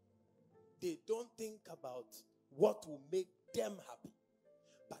themselves. They don't think about what will make them happy.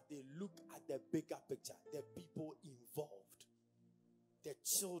 But they look at the bigger picture, the people involved, the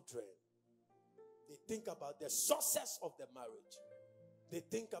children. They think about the success of the marriage. They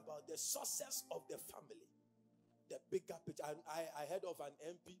think about the success of the family. The bigger picture. And I heard of an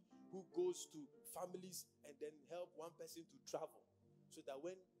MP who goes to families and then help one person to travel. So that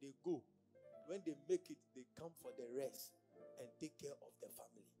when they go, when they make it, they come for the rest and take care of the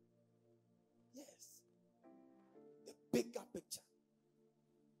family. Yes. The bigger picture.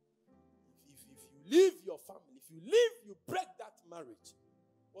 If you leave your family, if you break that marriage,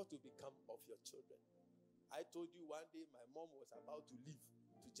 what will become of your children? I told you one day my mom was about to leave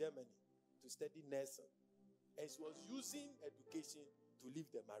to Germany to study nursing. And she was using education to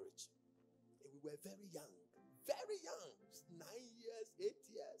leave the marriage. And we were very young. 9 years, 8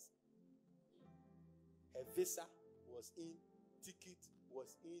 years. Her visa was in, ticket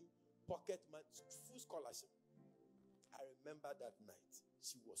was in, pocket money, full scholarship. I remember that night.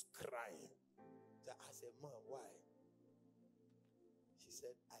 She was crying. So I said, "Mom, why?" She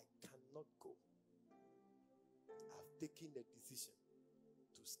said, "I cannot go. I've taken the decision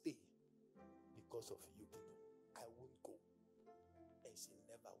to stay because of you people. I won't go." And she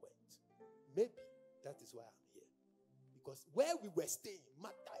never went. Maybe that is why I'm here. Because where we were staying,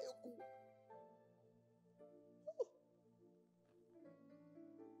 Matayoku,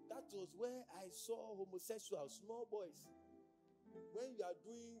 that was where I saw homosexual small boys. When you are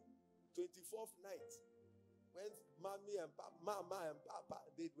doing 24th night, when mommy and mama and papa,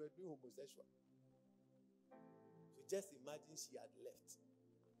 they were doing homosexual. So just imagine she had left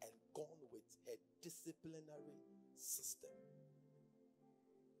and gone with her disciplinary system.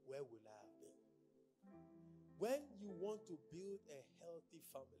 where will I have been? When you want to build a healthy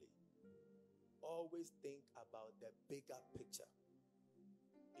family, always think about the bigger picture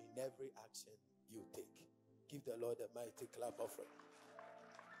in every action you take. Give the Lord a mighty clap offering.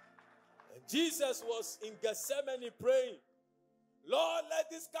 And Jesus was in Gethsemane praying, Lord,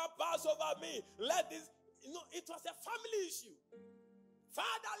 let this cup pass over me. Let this, it was a family issue.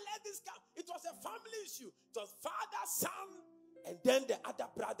 Father, let this cup. It was a family issue. It was Father, Son, and then the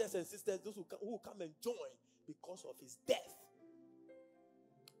other brothers and sisters, those who come and join because of his death.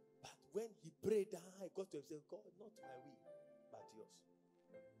 But when he prayed down, he got to him and said, God, not my will, but yours.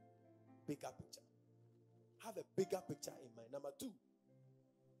 Bigger picture. Have a bigger picture in mind. Number 2,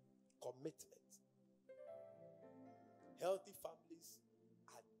 commitment. Healthy families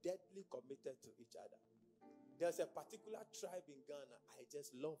are deadly committed to each other. There's a particular tribe in Ghana, I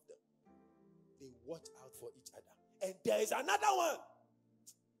just love them. They watch out for each other. And there is another one.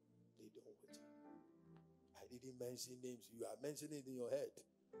 They don't watch out. I didn't mention names. You are mentioning it in your head.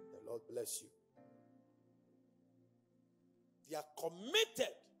 The Lord bless you. They are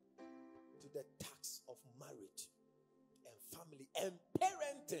committed to the task of marriage and family and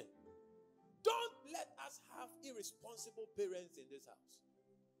parenting. Don't let us have irresponsible parents in this house.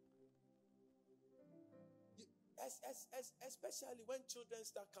 Especially when children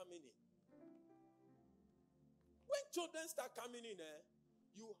start coming in. When children start coming in,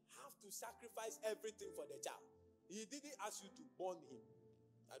 you have to sacrifice everything for the child. He didn't ask you to born him.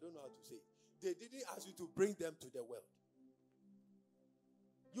 I don't know how to say it. They didn't ask you to bring them to the world.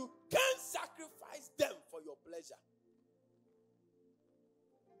 You can't sacrifice them for your pleasure.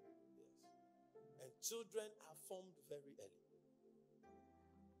 Yes. And children are formed very early.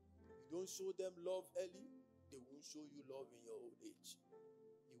 You don't show them love early, they won't show you love in your old age.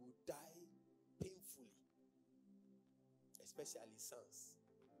 You will die painfully. Especially sons.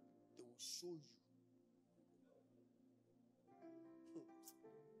 They will show you.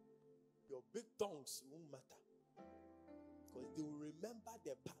 Your big tongues won't matter. Because they will remember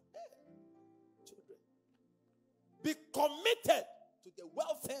their past. Children. Be committed to the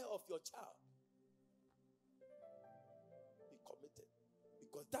welfare of your child. Be committed.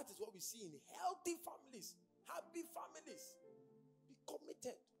 Because that is what we see in healthy families. Happy families. Be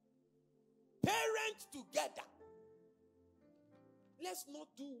committed. Parent together. Let's not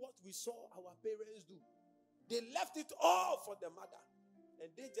do what we saw our parents do. They left it all for the mother. And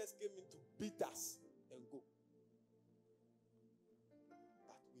they just came in to beat us and go.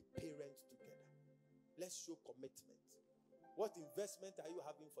 But we parent together. Let's show commitment. What investment are you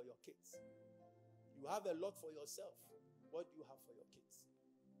having for your kids? You have a lot for yourself. What do you have for your kids?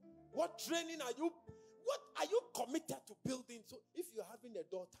 What training are you committed to building? So if you're having a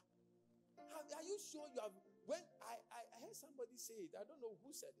daughter, are you sure you have? When I heard somebody say it, I don't know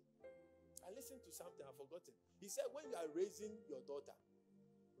who said it. I listened to something, I've forgotten. He said, when you are raising your daughter,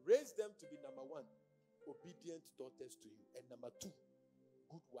 raise them to be number 1, obedient daughters to you, and number 2,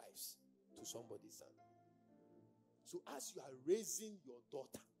 good wives to somebody's son. So as you are raising your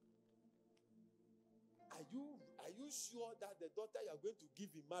daughter, are you sure that the daughter you are going to give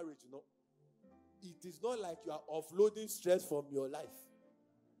in marriage, it is not like you are offloading stress from your life.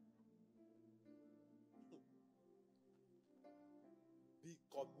 Be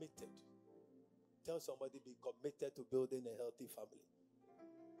committed. Tell somebody, be committed to building a healthy family.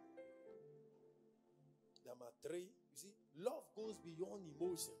 Number 3, you see, love goes beyond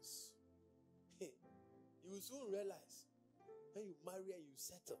emotions. You will soon realize when you marry and you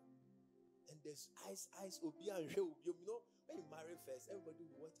settle, and there's eyes, obi and show. When you marry first, everybody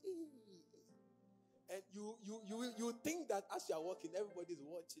will watch. And you think that as you are walking, everybody is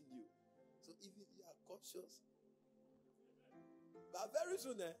watching you. So even you are cautious. But very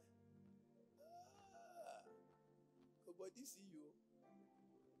soon, nobody see you.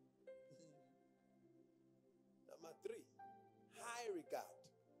 Number 3, high regard.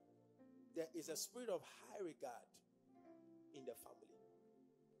 There is a spirit of high regard in the family.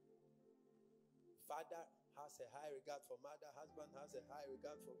 Father has a high regard for mother. Husband has a high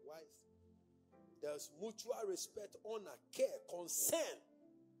regard for wife. There's mutual respect, honor, care, concern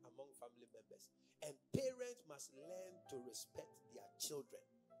among family members. And parents must learn to respect their children.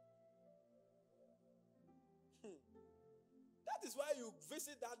 That is why you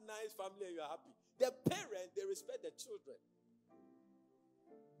visit that nice family and you're happy. The parents, they respect the children.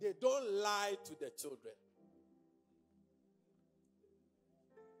 They don't lie to the children.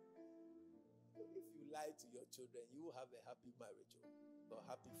 If you lie to your children, you will have a happy marriage or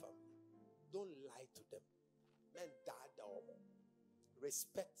happy family. Don't lie to them. Men, dad,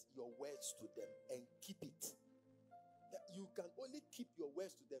 respect your words to them and keep it. You can only keep your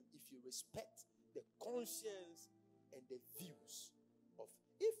words to them if you respect the conscience and the views of.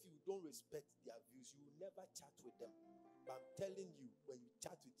 If you don't respect their views, you will never chat with them. But I'm telling you, when you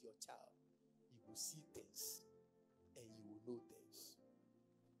chat with your child, you will see things and you will know things.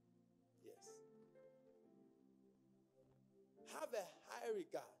 Yes. Have a high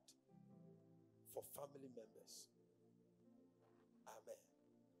regard for family members. Amen.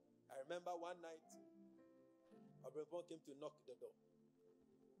 I remember one night, Abraham came to knock the door.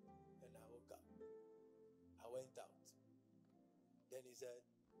 And I woke up. I went out. Then he said,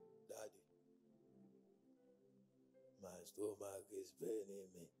 Daddy, my stomach is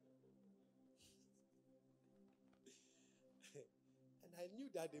paining me. And I knew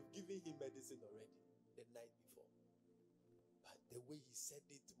that they've given him medicine already the night before. But the way he said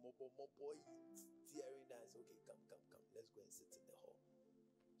it, Mobo, he's tearing us. Okay, come. Let's go and sit in the hall.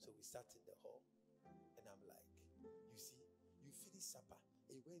 So we sat in the hall. And I'm like, you see, you finish supper.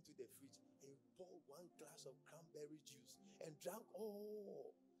 And you went to the fridge and you poured 1 glass of cranberry juice and drank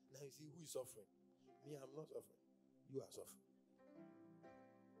all. Now you see who is suffering. Me, I'm not suffering. You are suffering.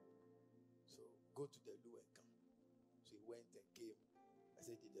 So go to the loo and come. So he went and came. I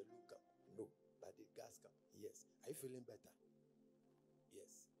said, did the loo come? No. But did gas come? Yes. Are you feeling better?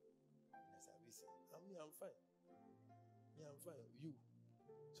 Yes. And I said, I'm fine. Me, I'm fine. You.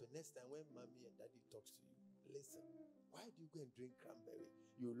 So next time when mommy and daddy talks to you, listen. Why do you go and drink cranberry?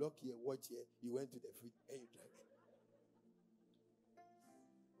 You lock here, watch here, you went to the fridge and you drank.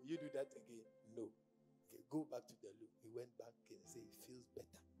 Will you do that again? No. Okay, go back to the loo. He went back and said he feels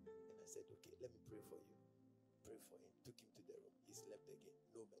better. And I said, okay, let me pray for you. Pray for him. Took him to the room. He slept again.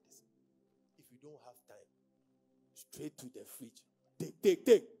 No medicine. If you don't have time, straight to the fridge. Take.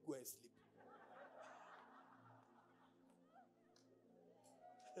 Go and sleep.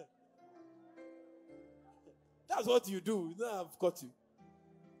 That's what you do. Now I've got you.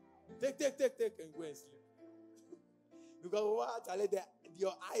 Take, and go and sleep. Because what?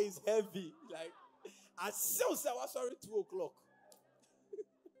 Your eye is heavy. Like, I still say, sorry, 2 o'clock.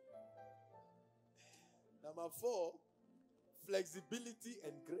 Number 4, flexibility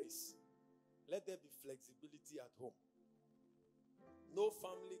and grace. Let there be flexibility at home. No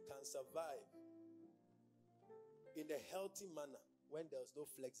family can survive in a healthy manner when there's no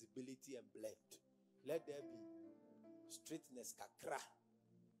flexibility and blend. Let there be straightness, kakra,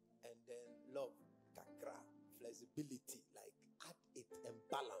 and then love, kakra, flexibility, like add it and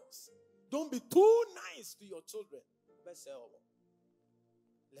balance. Don't be too nice to your children.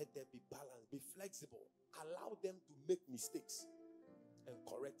 Let there be balance, be flexible. Allow them to make mistakes and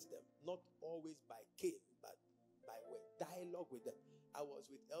correct them. Not always by cane, but by way. Dialogue with them. I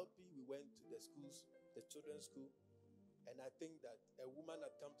was with LP, we went to the schools, the children's school, and I think that a woman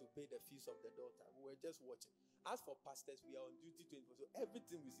had come to pay the fees of the daughter. We were just watching. As for pastors, we are on duty 24. So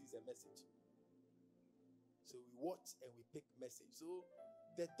everything we see is a message. So we watch and we pick message. So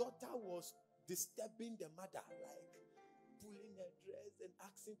the daughter was disturbing the mother, like pulling her dress and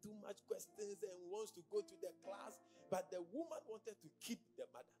asking too much questions and wants to go to the class. But the woman wanted to keep the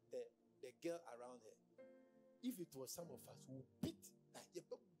mother, the girl around her. If it was some of us who beat,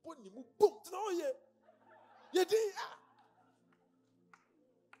 boom,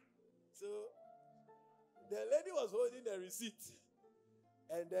 so the lady was holding a receipt,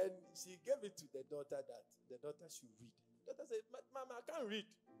 and then she gave it to the daughter that the daughter should read. The daughter said, "Mama, I can't read."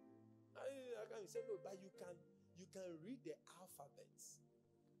 I can't. He said, "No, but you can read the alphabets."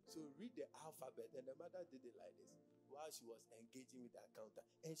 So read the alphabet, and the mother did it like this while she was engaging with the accountant,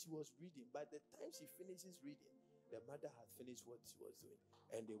 and she was reading. By the time she finishes reading, the mother had finished what she was doing,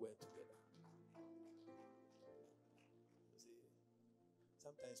 and they went together.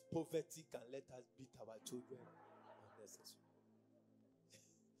 Sometimes poverty can let us beat our children unnecessarily.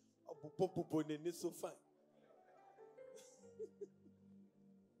 So fine.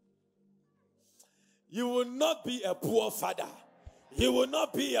 You will not be a poor father. You will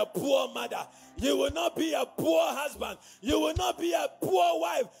not be a poor mother. You will not be a poor husband. You will not be a poor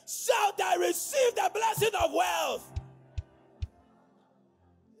wife. Shout, I receive the blessing of wealth.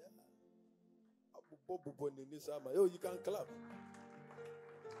 Yeah. Oh, you can clap.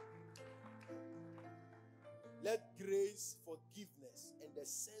 Let grace, forgiveness, and the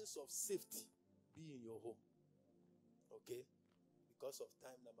sense of safety be in your home. Okay? Because of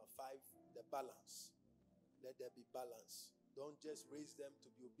time, number 5, the balance. Let there be balance. Don't just raise them to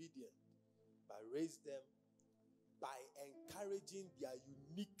be obedient, but raise them by encouraging their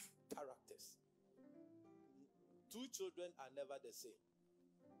unique characters. 2 children are never the same.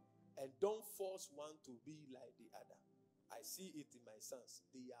 And don't force one to be like the other. I see it in my sons.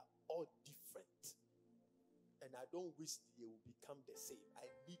 They are all different. And And I don't wish they will become the same. I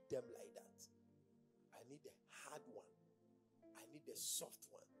need them like that. I need the hard one. I need the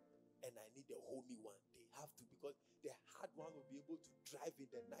soft one. And I need the homey one. They have to, because the hard one will be able to drive in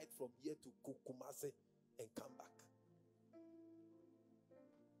the night from here to Kumasi and come back.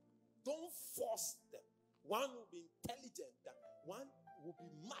 Don't force them. One will be intelligent. One will be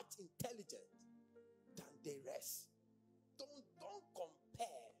much intelligent than the rest. Don't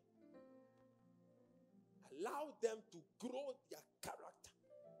compare. Allow them to grow their character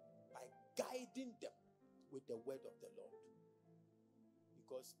by guiding them with the word of the Lord.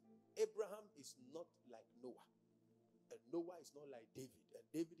 Because Abraham is not like Noah. And Noah is not like David. And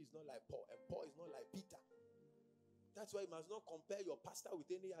David is not like Paul. And Paul is not like Peter. That's why you must not compare your pastor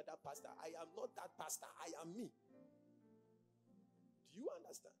with any other pastor. I am not that pastor. I am me. Do you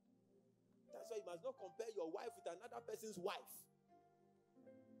understand? That's why you must not compare your wife with another person's wife.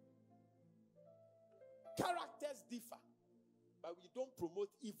 Characters differ. But we don't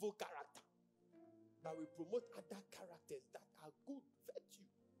promote evil character. But we promote other characters that are good, virtue.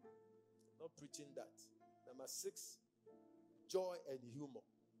 Not preaching that. Number 6, joy and humor.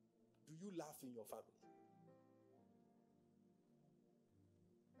 Do you laugh in your family?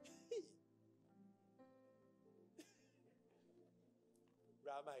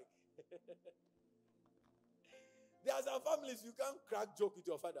 Mike. There are some families you can't crack joke with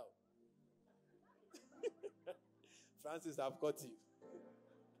your father. Francis, I've got you.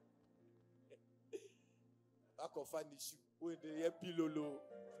 I can find issue with the pillow.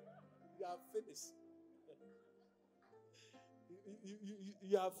 You are finished.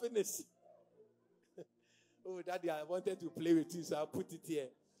 You are finished. Oh, Daddy, I wanted to play with you, so I'll put it here.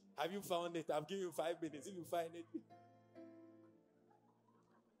 Have you found it? I'll give you 5 minutes. If you find it.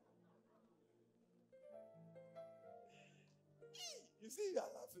 You see, you are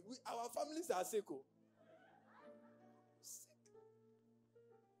laughing. Our families are sick. Sick.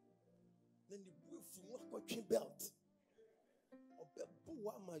 Then the belt.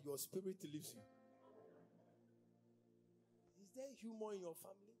 Your spirit leaves you. Is there humor in your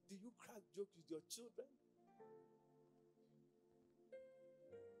family? Do you crack jokes with your children?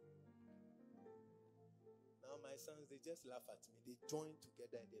 Now my sons, they just laugh at me. They join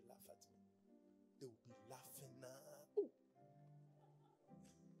together and they laugh at me. They will be laughing now. Oh.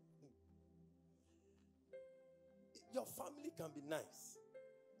 Your family can be nice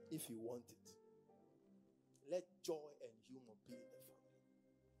if you want it. Let joy and humor be in the family.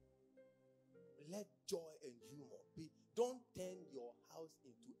 Let joy and humor be. Don't turn your house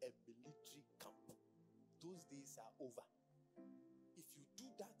into a military camp. Those days are over. If you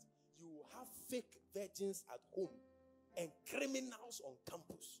do that, you will have fake virgins at home and criminals on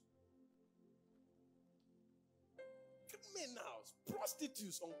campus. Criminals,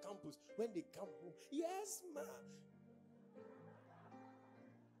 prostitutes on campus. When they come home, yes, ma'am.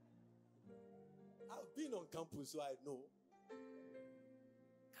 I've been on campus, so I know.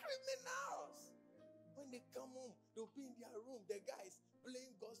 Criminals. When they come home, they'll be in their room. The guys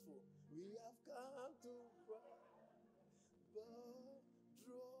playing gospel. We have come to draw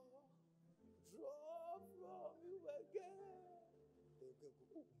from you again. They'll go,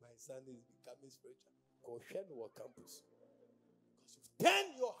 oh, my son is becoming spiritual. Caution our campus. Because you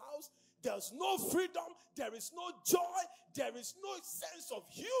turn your house, there's no freedom, there is no joy, there is no sense of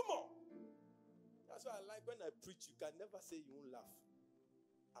humor. That's why I like when I preach, you can never say you won't laugh.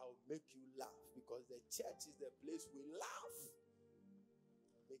 I'll make you laugh because the church is the place we laugh.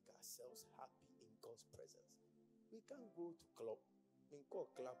 Make ourselves happy in God's presence. We can't go to club. I mean, call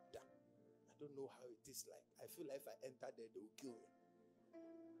club down. I don't know how it is like. I feel like if I enter there, they will kill me.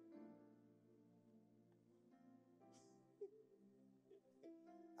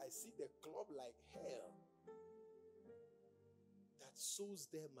 I see the club like hell. That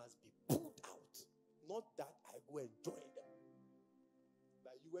souls there must be put out. Not that I go and join them.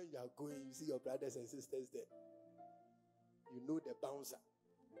 But you, when you are going, you see your brothers and sisters there. You know the bouncer.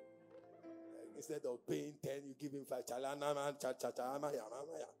 Instead of paying 10, you give him 5. Okay, I'm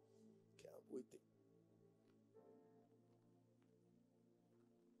waiting.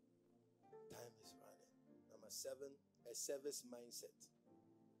 Time is running. Number 7, a service mindset.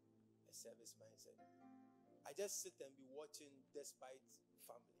 A service mindset. I just sit and be watching despite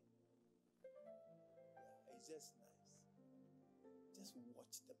family. It's just nice. Just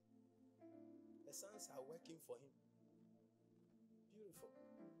watch them. The sons are working for him. Beautiful.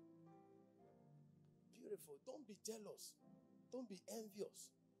 Beautiful. Don't be jealous. Don't be envious.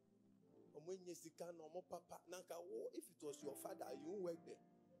 If it was your father, you won't work there.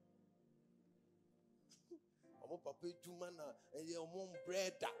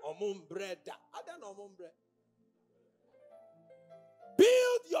 Bread.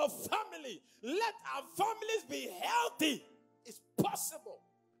 build your family. Let our families be healthy. It's possible.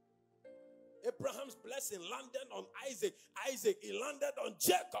 Abraham's blessing landed on Isaac. Isaac, he landed on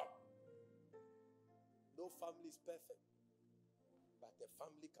Jacob. No family is perfect, but the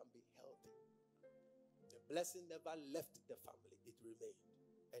family can be healthy. The blessing never left the family. It remained.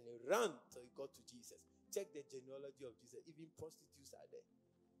 And it ran till it got to Jesus. Check the genealogy of Jesus. Even prostitutes are there.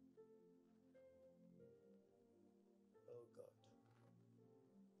 Oh God.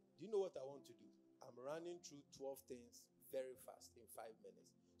 Do you know what I want to do? I'm running through 12 things very fast in 5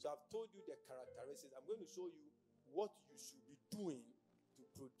 minutes. So I've told you the characteristics. I'm going to show you what you should be doing to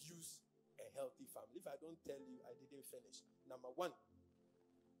produce a healthy family. If I don't tell you, I didn't finish. Number 1.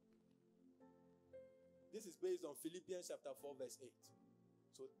 This is based on Philippians chapter 4 verse 8.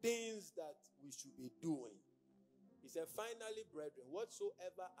 So things that we should be doing. He said, finally, brethren,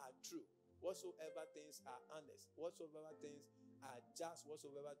 whatsoever are true, whatsoever things are honest, whatsoever things are just,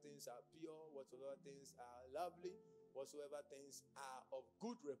 whatsoever things are pure, whatsoever things are lovely, whatsoever things are of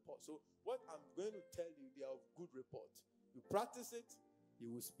good report. So what I'm going to tell you, they are of good report. You practice it,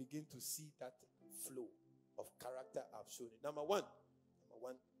 you will begin to see that flow of character I've shown you. Number one,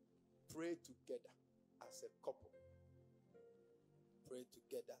 pray together as a couple. Pray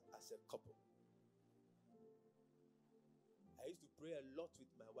together as a couple. I used to pray a lot with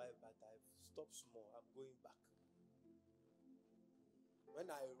my wife, but I've stopped small. I'm going back.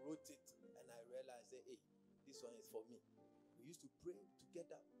 When I wrote it and I realized that, hey, this one is for me. We used to pray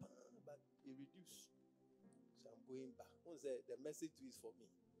together, but it reduced. So I'm going back. Once the message is for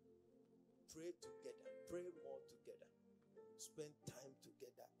me. Pray together. Pray more together. Spend time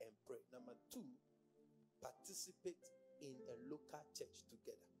together and pray. Number 2, participate in a local church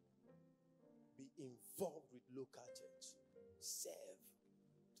together. Be involved with local church. Serve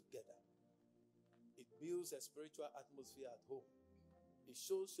together. It builds a spiritual atmosphere at home. It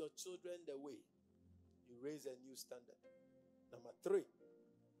shows your children the way. You raise a new standard. Number 3,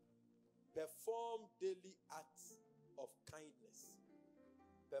 perform daily acts of kindness.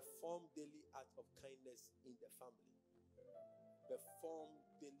 Perform daily acts of kindness in the family. Perform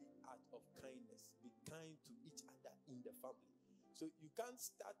daily acts of kindness. Be kind to each other in the family. So you can't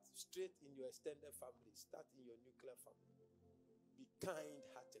start straight in your extended family. Start in your nuclear family. Be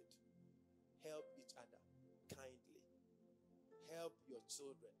kind-hearted. Help each other kindly. Help your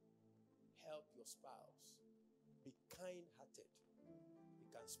children. Help your spouse. Be kind-hearted. You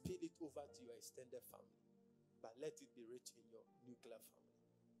can spill it over to your extended family, but let it be rich in your nuclear family.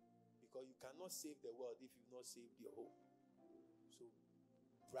 Because you cannot save the world if you've not saved your home. So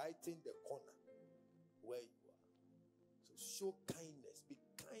brighten the corner where you are. So show kindness. Be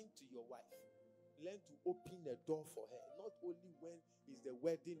kind to your wife. Learn to open the door for her. Not only when it's the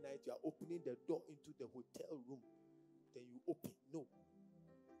wedding night, you are opening the door into the hotel room. Then you open. No.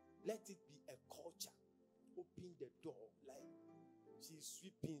 Let it be a culture. Open the door like she's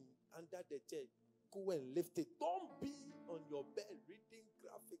sweeping under the chair. Go and lift it. Don't be on your bed reading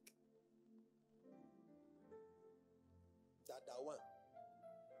graphic. That one.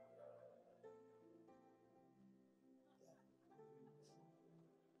 Yeah.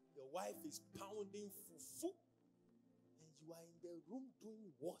 Your wife is pounding fufu, and you are in the room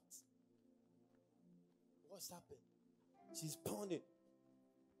doing what? What's happened? She's pounding.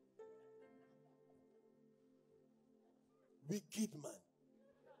 Wicked man.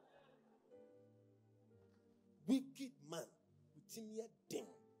 Wicked man. With him here, ding.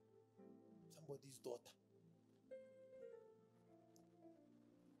 Somebody's daughter.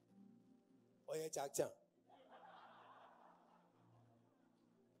 Oye chacha.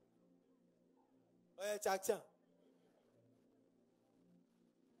 Oye chacha.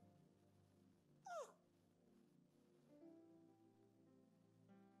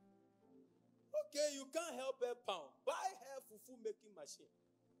 Okay, you can't help her pound. Buy her fufu making machine.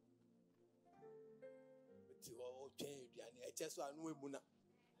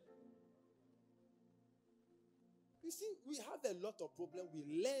 You see, we have a lot of problems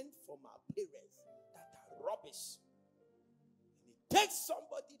we learned from our parents that are rubbish. And it takes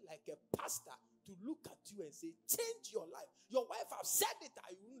somebody like a pastor to look at you and say, change your life. Your wife have said it,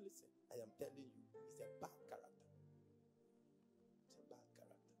 I won't listen. I am telling you, it's a bad character. It's a bad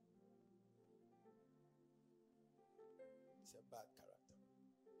character. It's a bad character.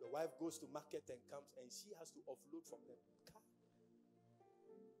 Your wife goes to market and comes and she has to offload from the car.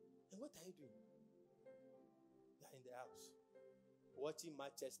 And what are you doing? You're in the house. Watching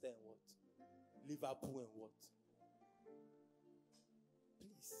Manchester and what? Liverpool and what?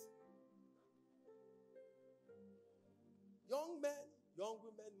 Please. Young men, young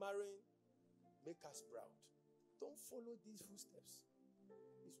women marrying, make us proud. Don't follow these footsteps.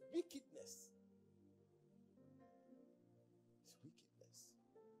 It's wickedness. It's wickedness.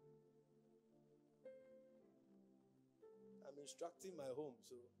 I'm instructing my home,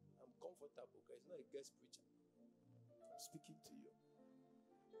 so I'm comfortable because it's not a guest preacher. I'm speaking to you.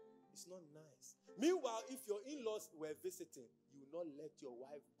 It's not nice. Meanwhile, if your in-laws were visiting, you will not let your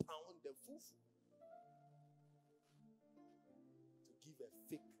wife pound the fufu to give a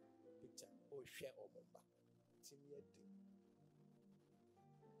fake picture or share or mumba.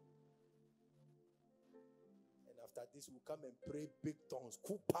 And after this, we'll come and pray big tongues.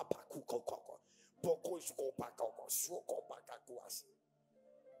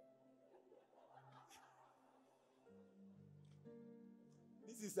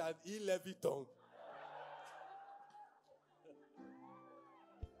 This is an E-Levy tongue.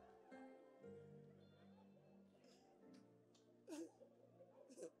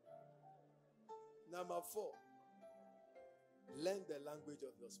 Number 4, learn the language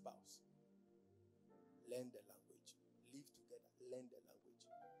of your spouse. Learn the language. Live together. Learn the language.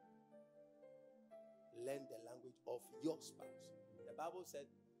 Learn the language of your spouse. The Bible said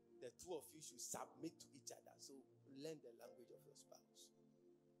the two of you should submit to each other. So learn the language of your spouse.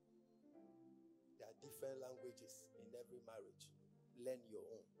 There are different languages in every marriage. Learn your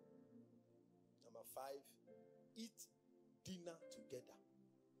own. Number 5, eat dinner together.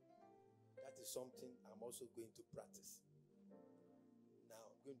 That is something I'm also going to practice. Now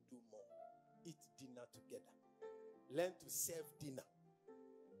I'm going to do more. Eat dinner together. Learn to serve dinner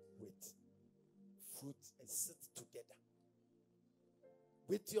with fruit and sit together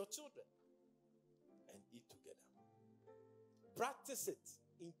with your children and eat together. Practice it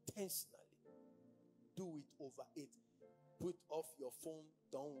intentionally. Do it over it. Put off your phone.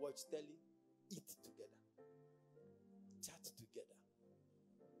 Don't watch telly. Eat together. Chat together.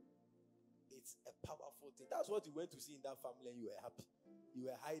 It's a powerful thing. That's what you went to see in that family and you were happy. You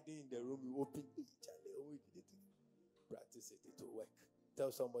were hiding in the room. You opened each other. Practice it. It will work.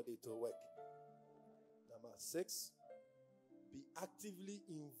 Tell somebody it will work. Number 6, be actively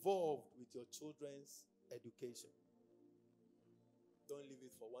involved with your children's education. Don't leave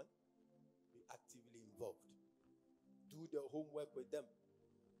it for one. Be actively involved. Do the homework with them.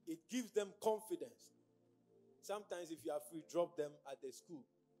 It gives them confidence. Sometimes if you are free, drop them at the school.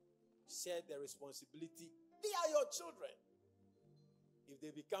 Share the responsibility. They are your children. If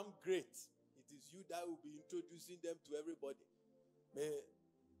they become great, it is you that will be introducing them to everybody.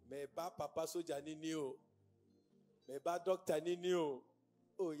 May ba papa soja ni o. May ba doctor ni o.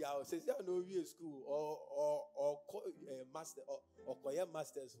 Oh yeah, says I know we school or master or career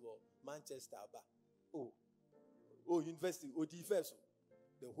masters for Manchester. Oh university, first,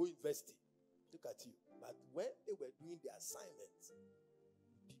 the whole university. Look at you. But when they were doing the assignments,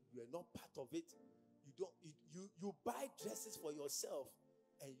 you are not part of it. You buy dresses for yourself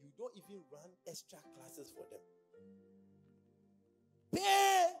and you don't even run extra classes for them.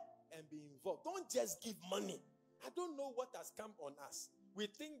 Pay and be involved. Don't just give money. I don't know what has come on us. We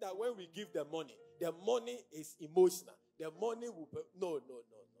think that when we give the money is emotional. The money will be, no.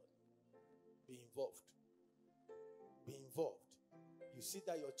 Be involved. Be involved. You see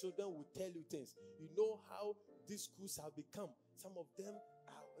that your children will tell you things. You know how these schools have become. Some of them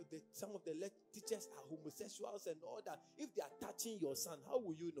some of the teachers are homosexuals and all that. If they are touching your son, how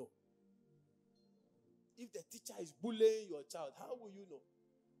will you know? If the teacher is bullying your child, how will you know?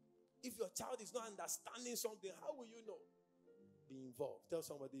 If your child is not understanding something, how will you know? Be involved. Tell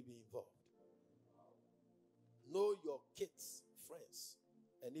somebody, be involved. Know your kids' friends.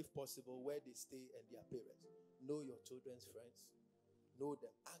 And if possible, where they stay and their parents. Know your children's friends. Know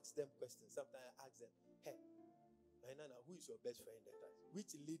them. Ask them questions. Sometimes I ask them, hey, Nana, who is your best friend?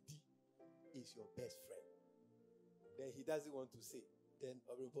 Which lady is your best friend? Then he doesn't want to say. Then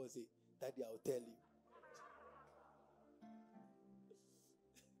everybody say, Daddy, I'll tell you.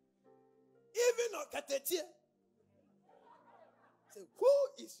 Even on Katetia. Say, who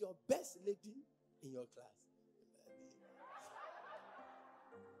is your best lady in your class?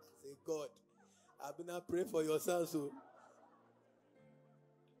 Say, God, I've been praying for yourself, so.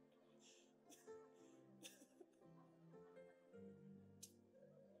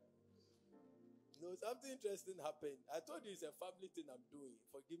 No, something interesting happened. I told you it's a family thing I'm doing.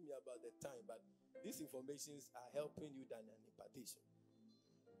 Forgive me about the time, but these informations are helping you than an impartation.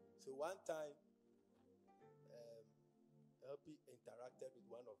 So one time, LP interacted with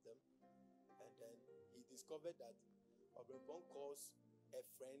one of them, and then he discovered that Obrempon calls a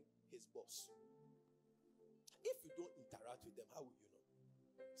friend his boss. If you don't interact with them, how will you know?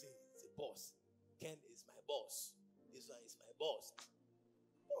 Say, it's a boss. Ken is my boss. This one is my boss.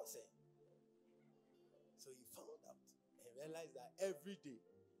 Boss, eh? So he found out and realized that every day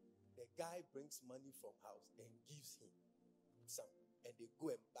The guy brings money from house and gives him some. And they go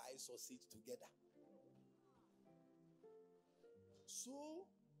and buy sausage together. So,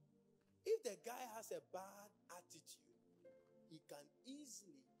 if the guy has a bad attitude, he can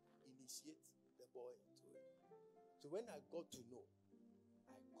easily initiate the boy into it. So when I got to know,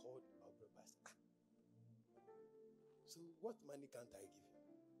 I called our brother. So what money can't I give you?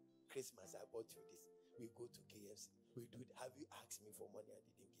 Christmas, I bought you this. We go to KFC. We do it. Have you asked me for money I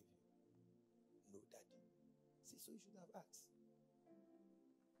didn't give you? No, daddy. See, so you should have asked. So,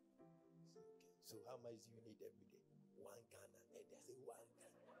 okay. So how much do you need every day? 1 Ghana. And they say 1 Ghana.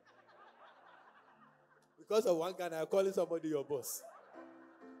 Because of 1 Ghana, I'm calling somebody your boss.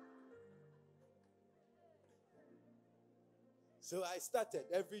 So I started.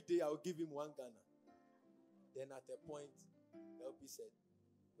 Every day I'll give him 1 Ghana. Then at a point, LP said,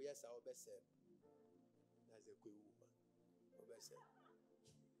 oh, yes, I'll be said. That's a good woman. And I said,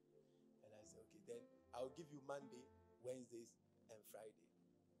 okay, then I'll give you Monday, Wednesdays, and Friday.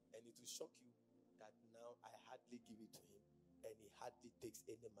 And it will shock you that now I hardly give it to him, and he hardly takes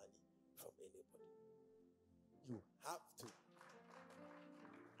any money from anybody. You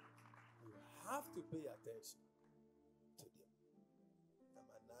have to pay attention to them.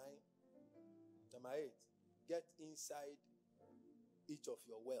 Number 9. Number 8. Get inside each of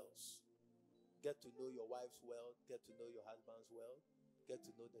your wells. Get to know your wife's well. Get to know your husband's well. Get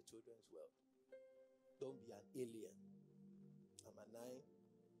to know the children's well. Don't be an alien. Number 9.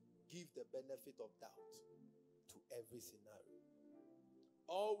 Give the benefit of doubt to every scenario.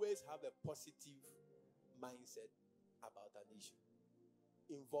 Always have a positive mindset about an issue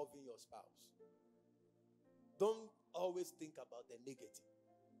involving your spouse. Don't always think about the negative.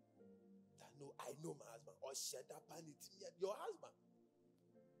 No, I know my husband. Or shut up and it's your husband.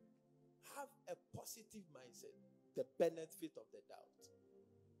 Have a positive mindset. The benefit of the doubt.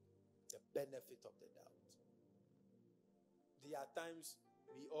 The benefit of the doubt. There are times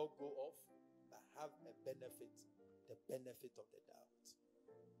we all go off, but have a benefit. The benefit of the doubt.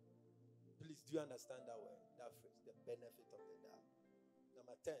 Please, do you understand that word? That phrase? The benefit of the doubt.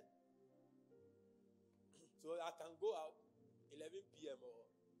 Number 10. So I can go out 11 p.m. or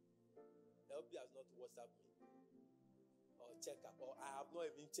LB has not WhatsApp me or check up, or I have not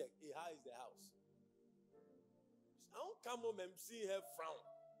even checked. Hey, how is the house? I don't come home and see her frown.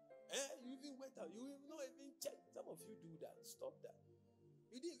 You even went out. You will not even check. Some of you do that. Stop that.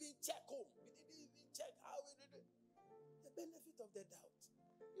 You didn't even check home. You didn't even check how we did it. The benefit of the doubt.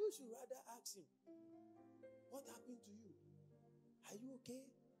 You should rather ask him, what happened to you? Are you okay?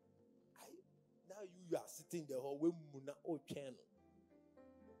 Now you are sitting there hallway muna o channel.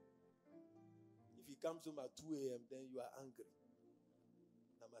 If he comes home at 2 a.m., then you are angry.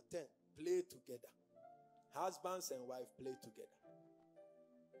 Number 10, play together. Husbands and wife play together.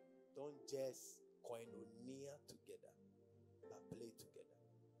 Don't just koinonia together, but play together.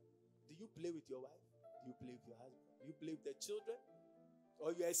 Do you play with your wife? Do you play with your husband? Do you play with the children?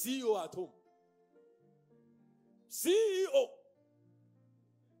 Or you are a CEO at home? CEO!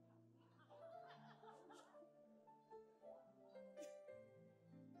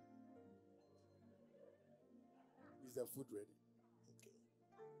 Is the food ready? Okay.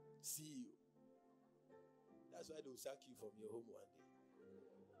 See you. That's why they'll sack you from your home one day.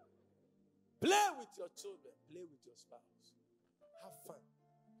 Play with your children. Play with your spouse. Have fun.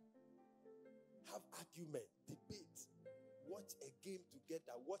 Have argument, debate. Watch a game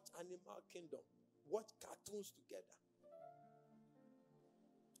together. Watch Animal Kingdom. Watch cartoons together.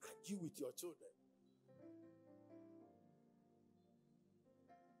 Argue with your children.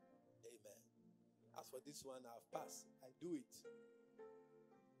 As for this one, I've passed. I do it.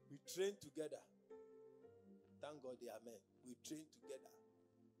 We train together. Thank God they are men. We train together.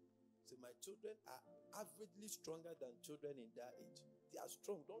 So my children are averagely stronger than children in their age. They are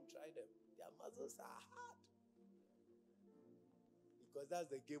strong. Don't try them. Their muscles are hard. Because that's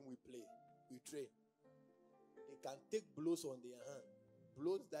the game we play. We train. They can take blows on their hand.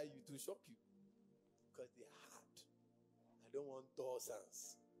 Blows that you to shock you. Because they are hard. I don't want dull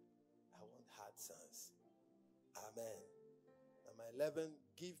sons. I want hard sons. Amen. Number 11,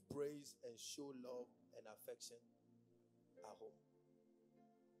 give praise and show love and affection at home.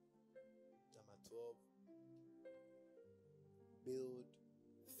 Number 12, build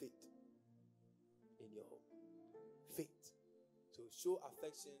faith in your home. Faith. So show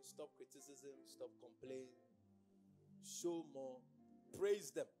affection, stop criticism, stop complaining. Show more. Praise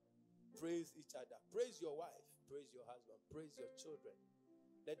them. Praise each other. Praise your wife. Praise your husband. Praise your children.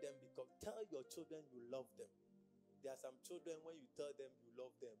 Let them become. Tell your children you love them. There are some children, when you tell them you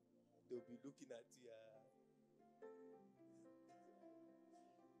love them, they'll be looking at you.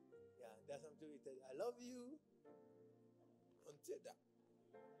 Yeah, that's something we tell you. I love you. Until that.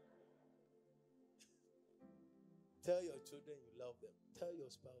 Tell your children you love them. Tell your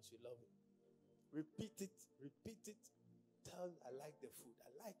spouse you love him. Repeat it. Repeat it. Tell them, I like the food. I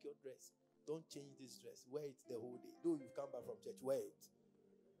like your dress. Don't change this dress. Wear it the whole day. Though you come back from church, wear it.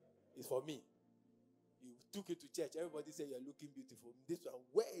 It's for me. You took it to church. Everybody said you're looking beautiful. This one,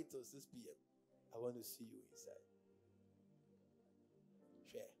 wear it till 6 p.m. I want to see you inside.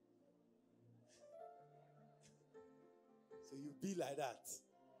 Share. So you be like that.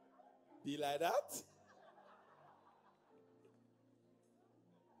 Be like that.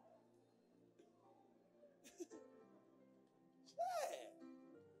 Share.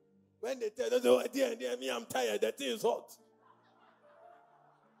 When they tell you, oh, dear, me, I'm tired. The thing is hot.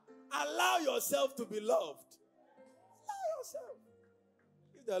 Allow yourself to be loved. Allow yourself.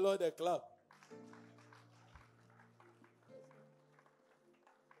 Give the Lord a clap.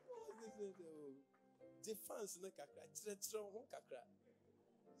 Defense no kakra. Chire ho kakra.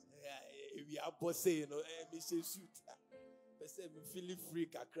 We are boss say, me say suit. Person me feeling free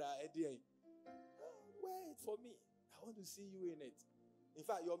kakra. Wait for me. I want to see you in it. In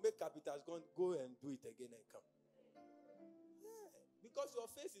fact, your makeup it has gone. Go and do it again and come. Because your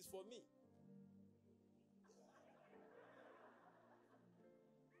face is for me.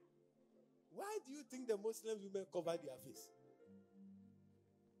 Why do you think the Muslim women cover their face?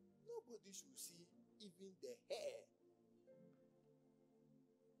 Nobody should see even the hair.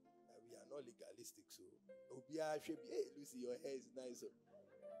 We are not legalistic, so hey, Lucy, your hair is nice. If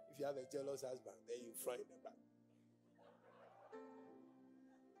you have a jealous husband, then you fry in the back.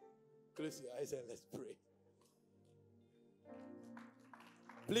 Close your eyes and let's pray.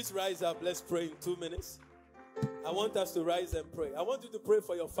 Please rise up. Let's pray in 2 minutes. I want us to rise and pray. I want you to pray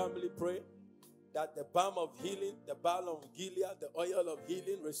for your family. Pray that the balm of healing, the balm of Gilead, the oil of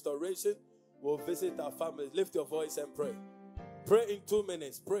healing, restoration will visit our families. Lift your voice and pray. Pray in 2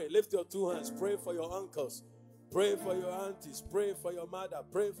 minutes. Pray. Lift your 2 hands. Pray for your uncles. Pray for your aunties. Pray for your mother.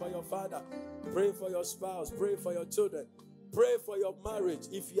 Pray for your father. Pray for your spouse. Pray for your children. Pray for your marriage.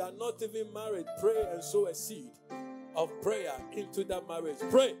 If you are not even married, pray and sow a seed of prayer into that marriage.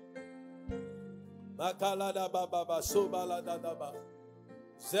 Pray. Pray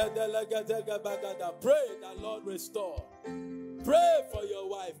that Lord restore. Pray for your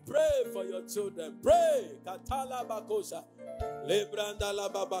wife. Pray for your children. Pray.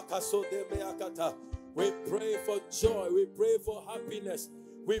 We pray for joy. We pray for happiness.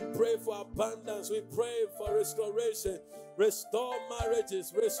 We pray for abundance. We pray for restoration. Restore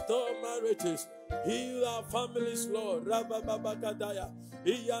marriages. Restore marriages. Heal our families, Lord. Rabababakadaya.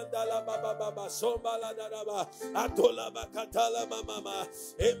 Iyandala bababa. Sombala daraba. Atola bakatala mama.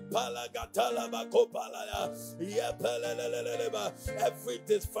 Impala gatala bakopalaya. Yepeleleleleba. Every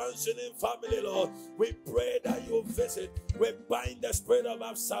dysfunctioning family, Lord, we pray that you visit. We bind the spirit of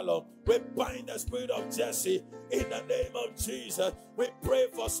Absalom. We bind the spirit of Jesse. In the name of Jesus, we pray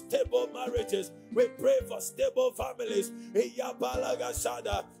for stable marriages. We pray for stable families.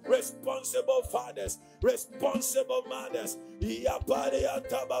 Responsible fathers, responsible mothers.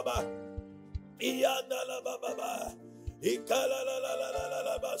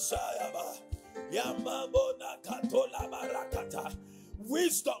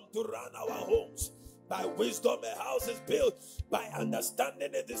 Wisdom to run our homes. By wisdom a house is built. By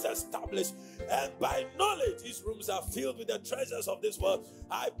understanding it is established. And by knowledge his rooms are filled with the treasures of this world.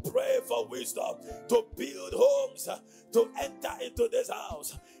 I pray for wisdom to build homes, to enter into this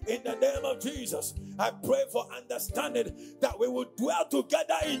house. In the name of Jesus, I pray for understanding that we will dwell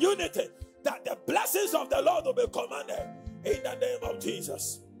together in unity. That the blessings of the Lord will be commanded. In the name of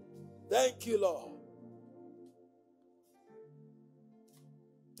Jesus. Thank you, Lord.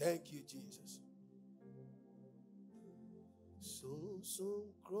 Thank you, Jesus. So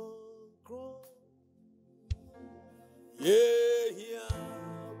crawl. Yeah.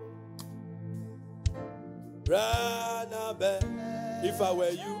 If I were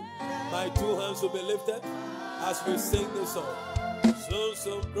you, my 2 hands will be lifted as we sing this song.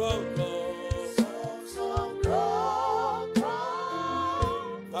 So crawl.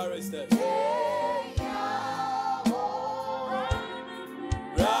 KHARIS there.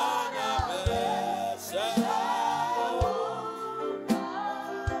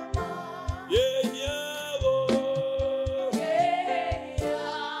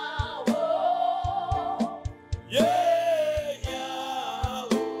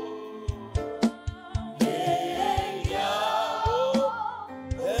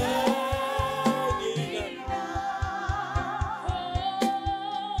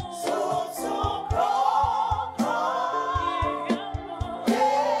 So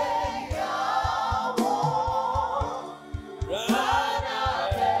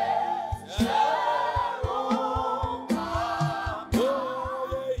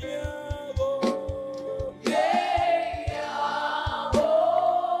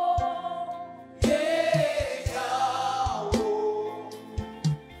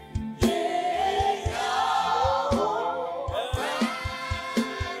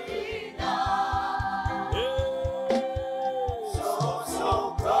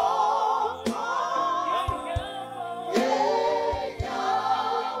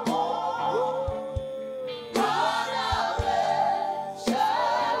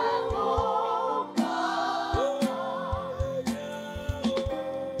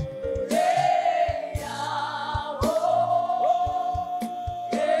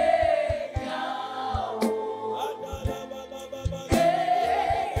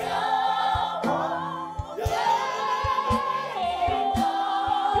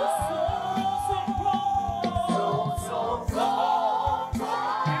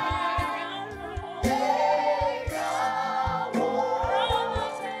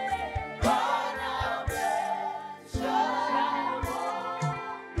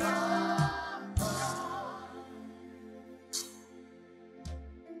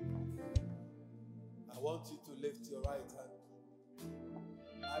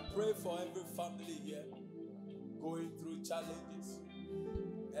pray for every family here going through challenges,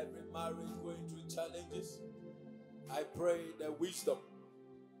 every marriage going through challenges. I pray the wisdom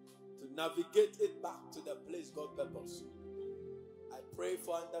to navigate it back to the place God purposed. I pray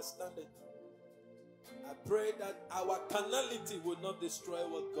for understanding. I pray that our carnality will not destroy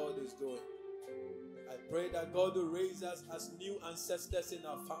what God is doing. I pray that God will raise us as new ancestors in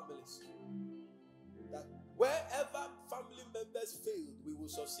our families. That wherever family members failed, we will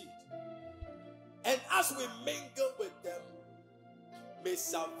succeed. And as we mingle with them, may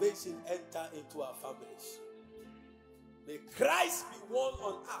salvation enter into our families. May Christ be one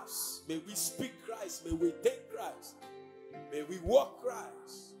on us. May we speak Christ. May we think Christ. May we walk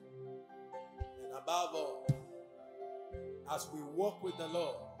Christ. And above all, as we walk with the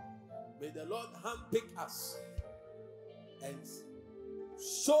Lord, may the Lord handpick us and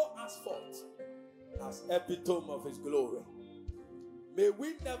show us forth as epitome of His glory. May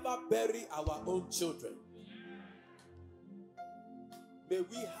we never bury our own children. May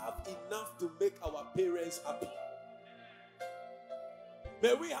we have enough to make our parents happy.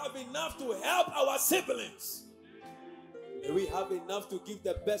 May we have enough to help our siblings. May we have enough to give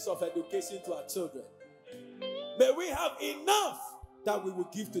the best of education to our children. May we have enough that we will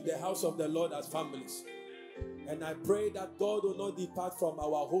give to the house of the Lord as families. And I pray that God will not depart from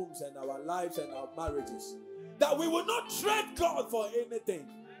our homes and our lives and our marriages. That we will not trade God for anything.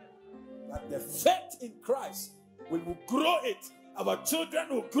 That the faith in Christ, we will grow it. Our children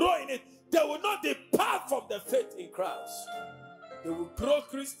will grow in it. They will not depart from the faith in Christ. They will grow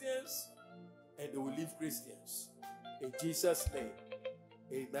Christians and they will live Christians. In Jesus' name,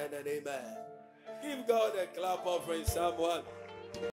 amen and amen. Give God a clap offering, someone.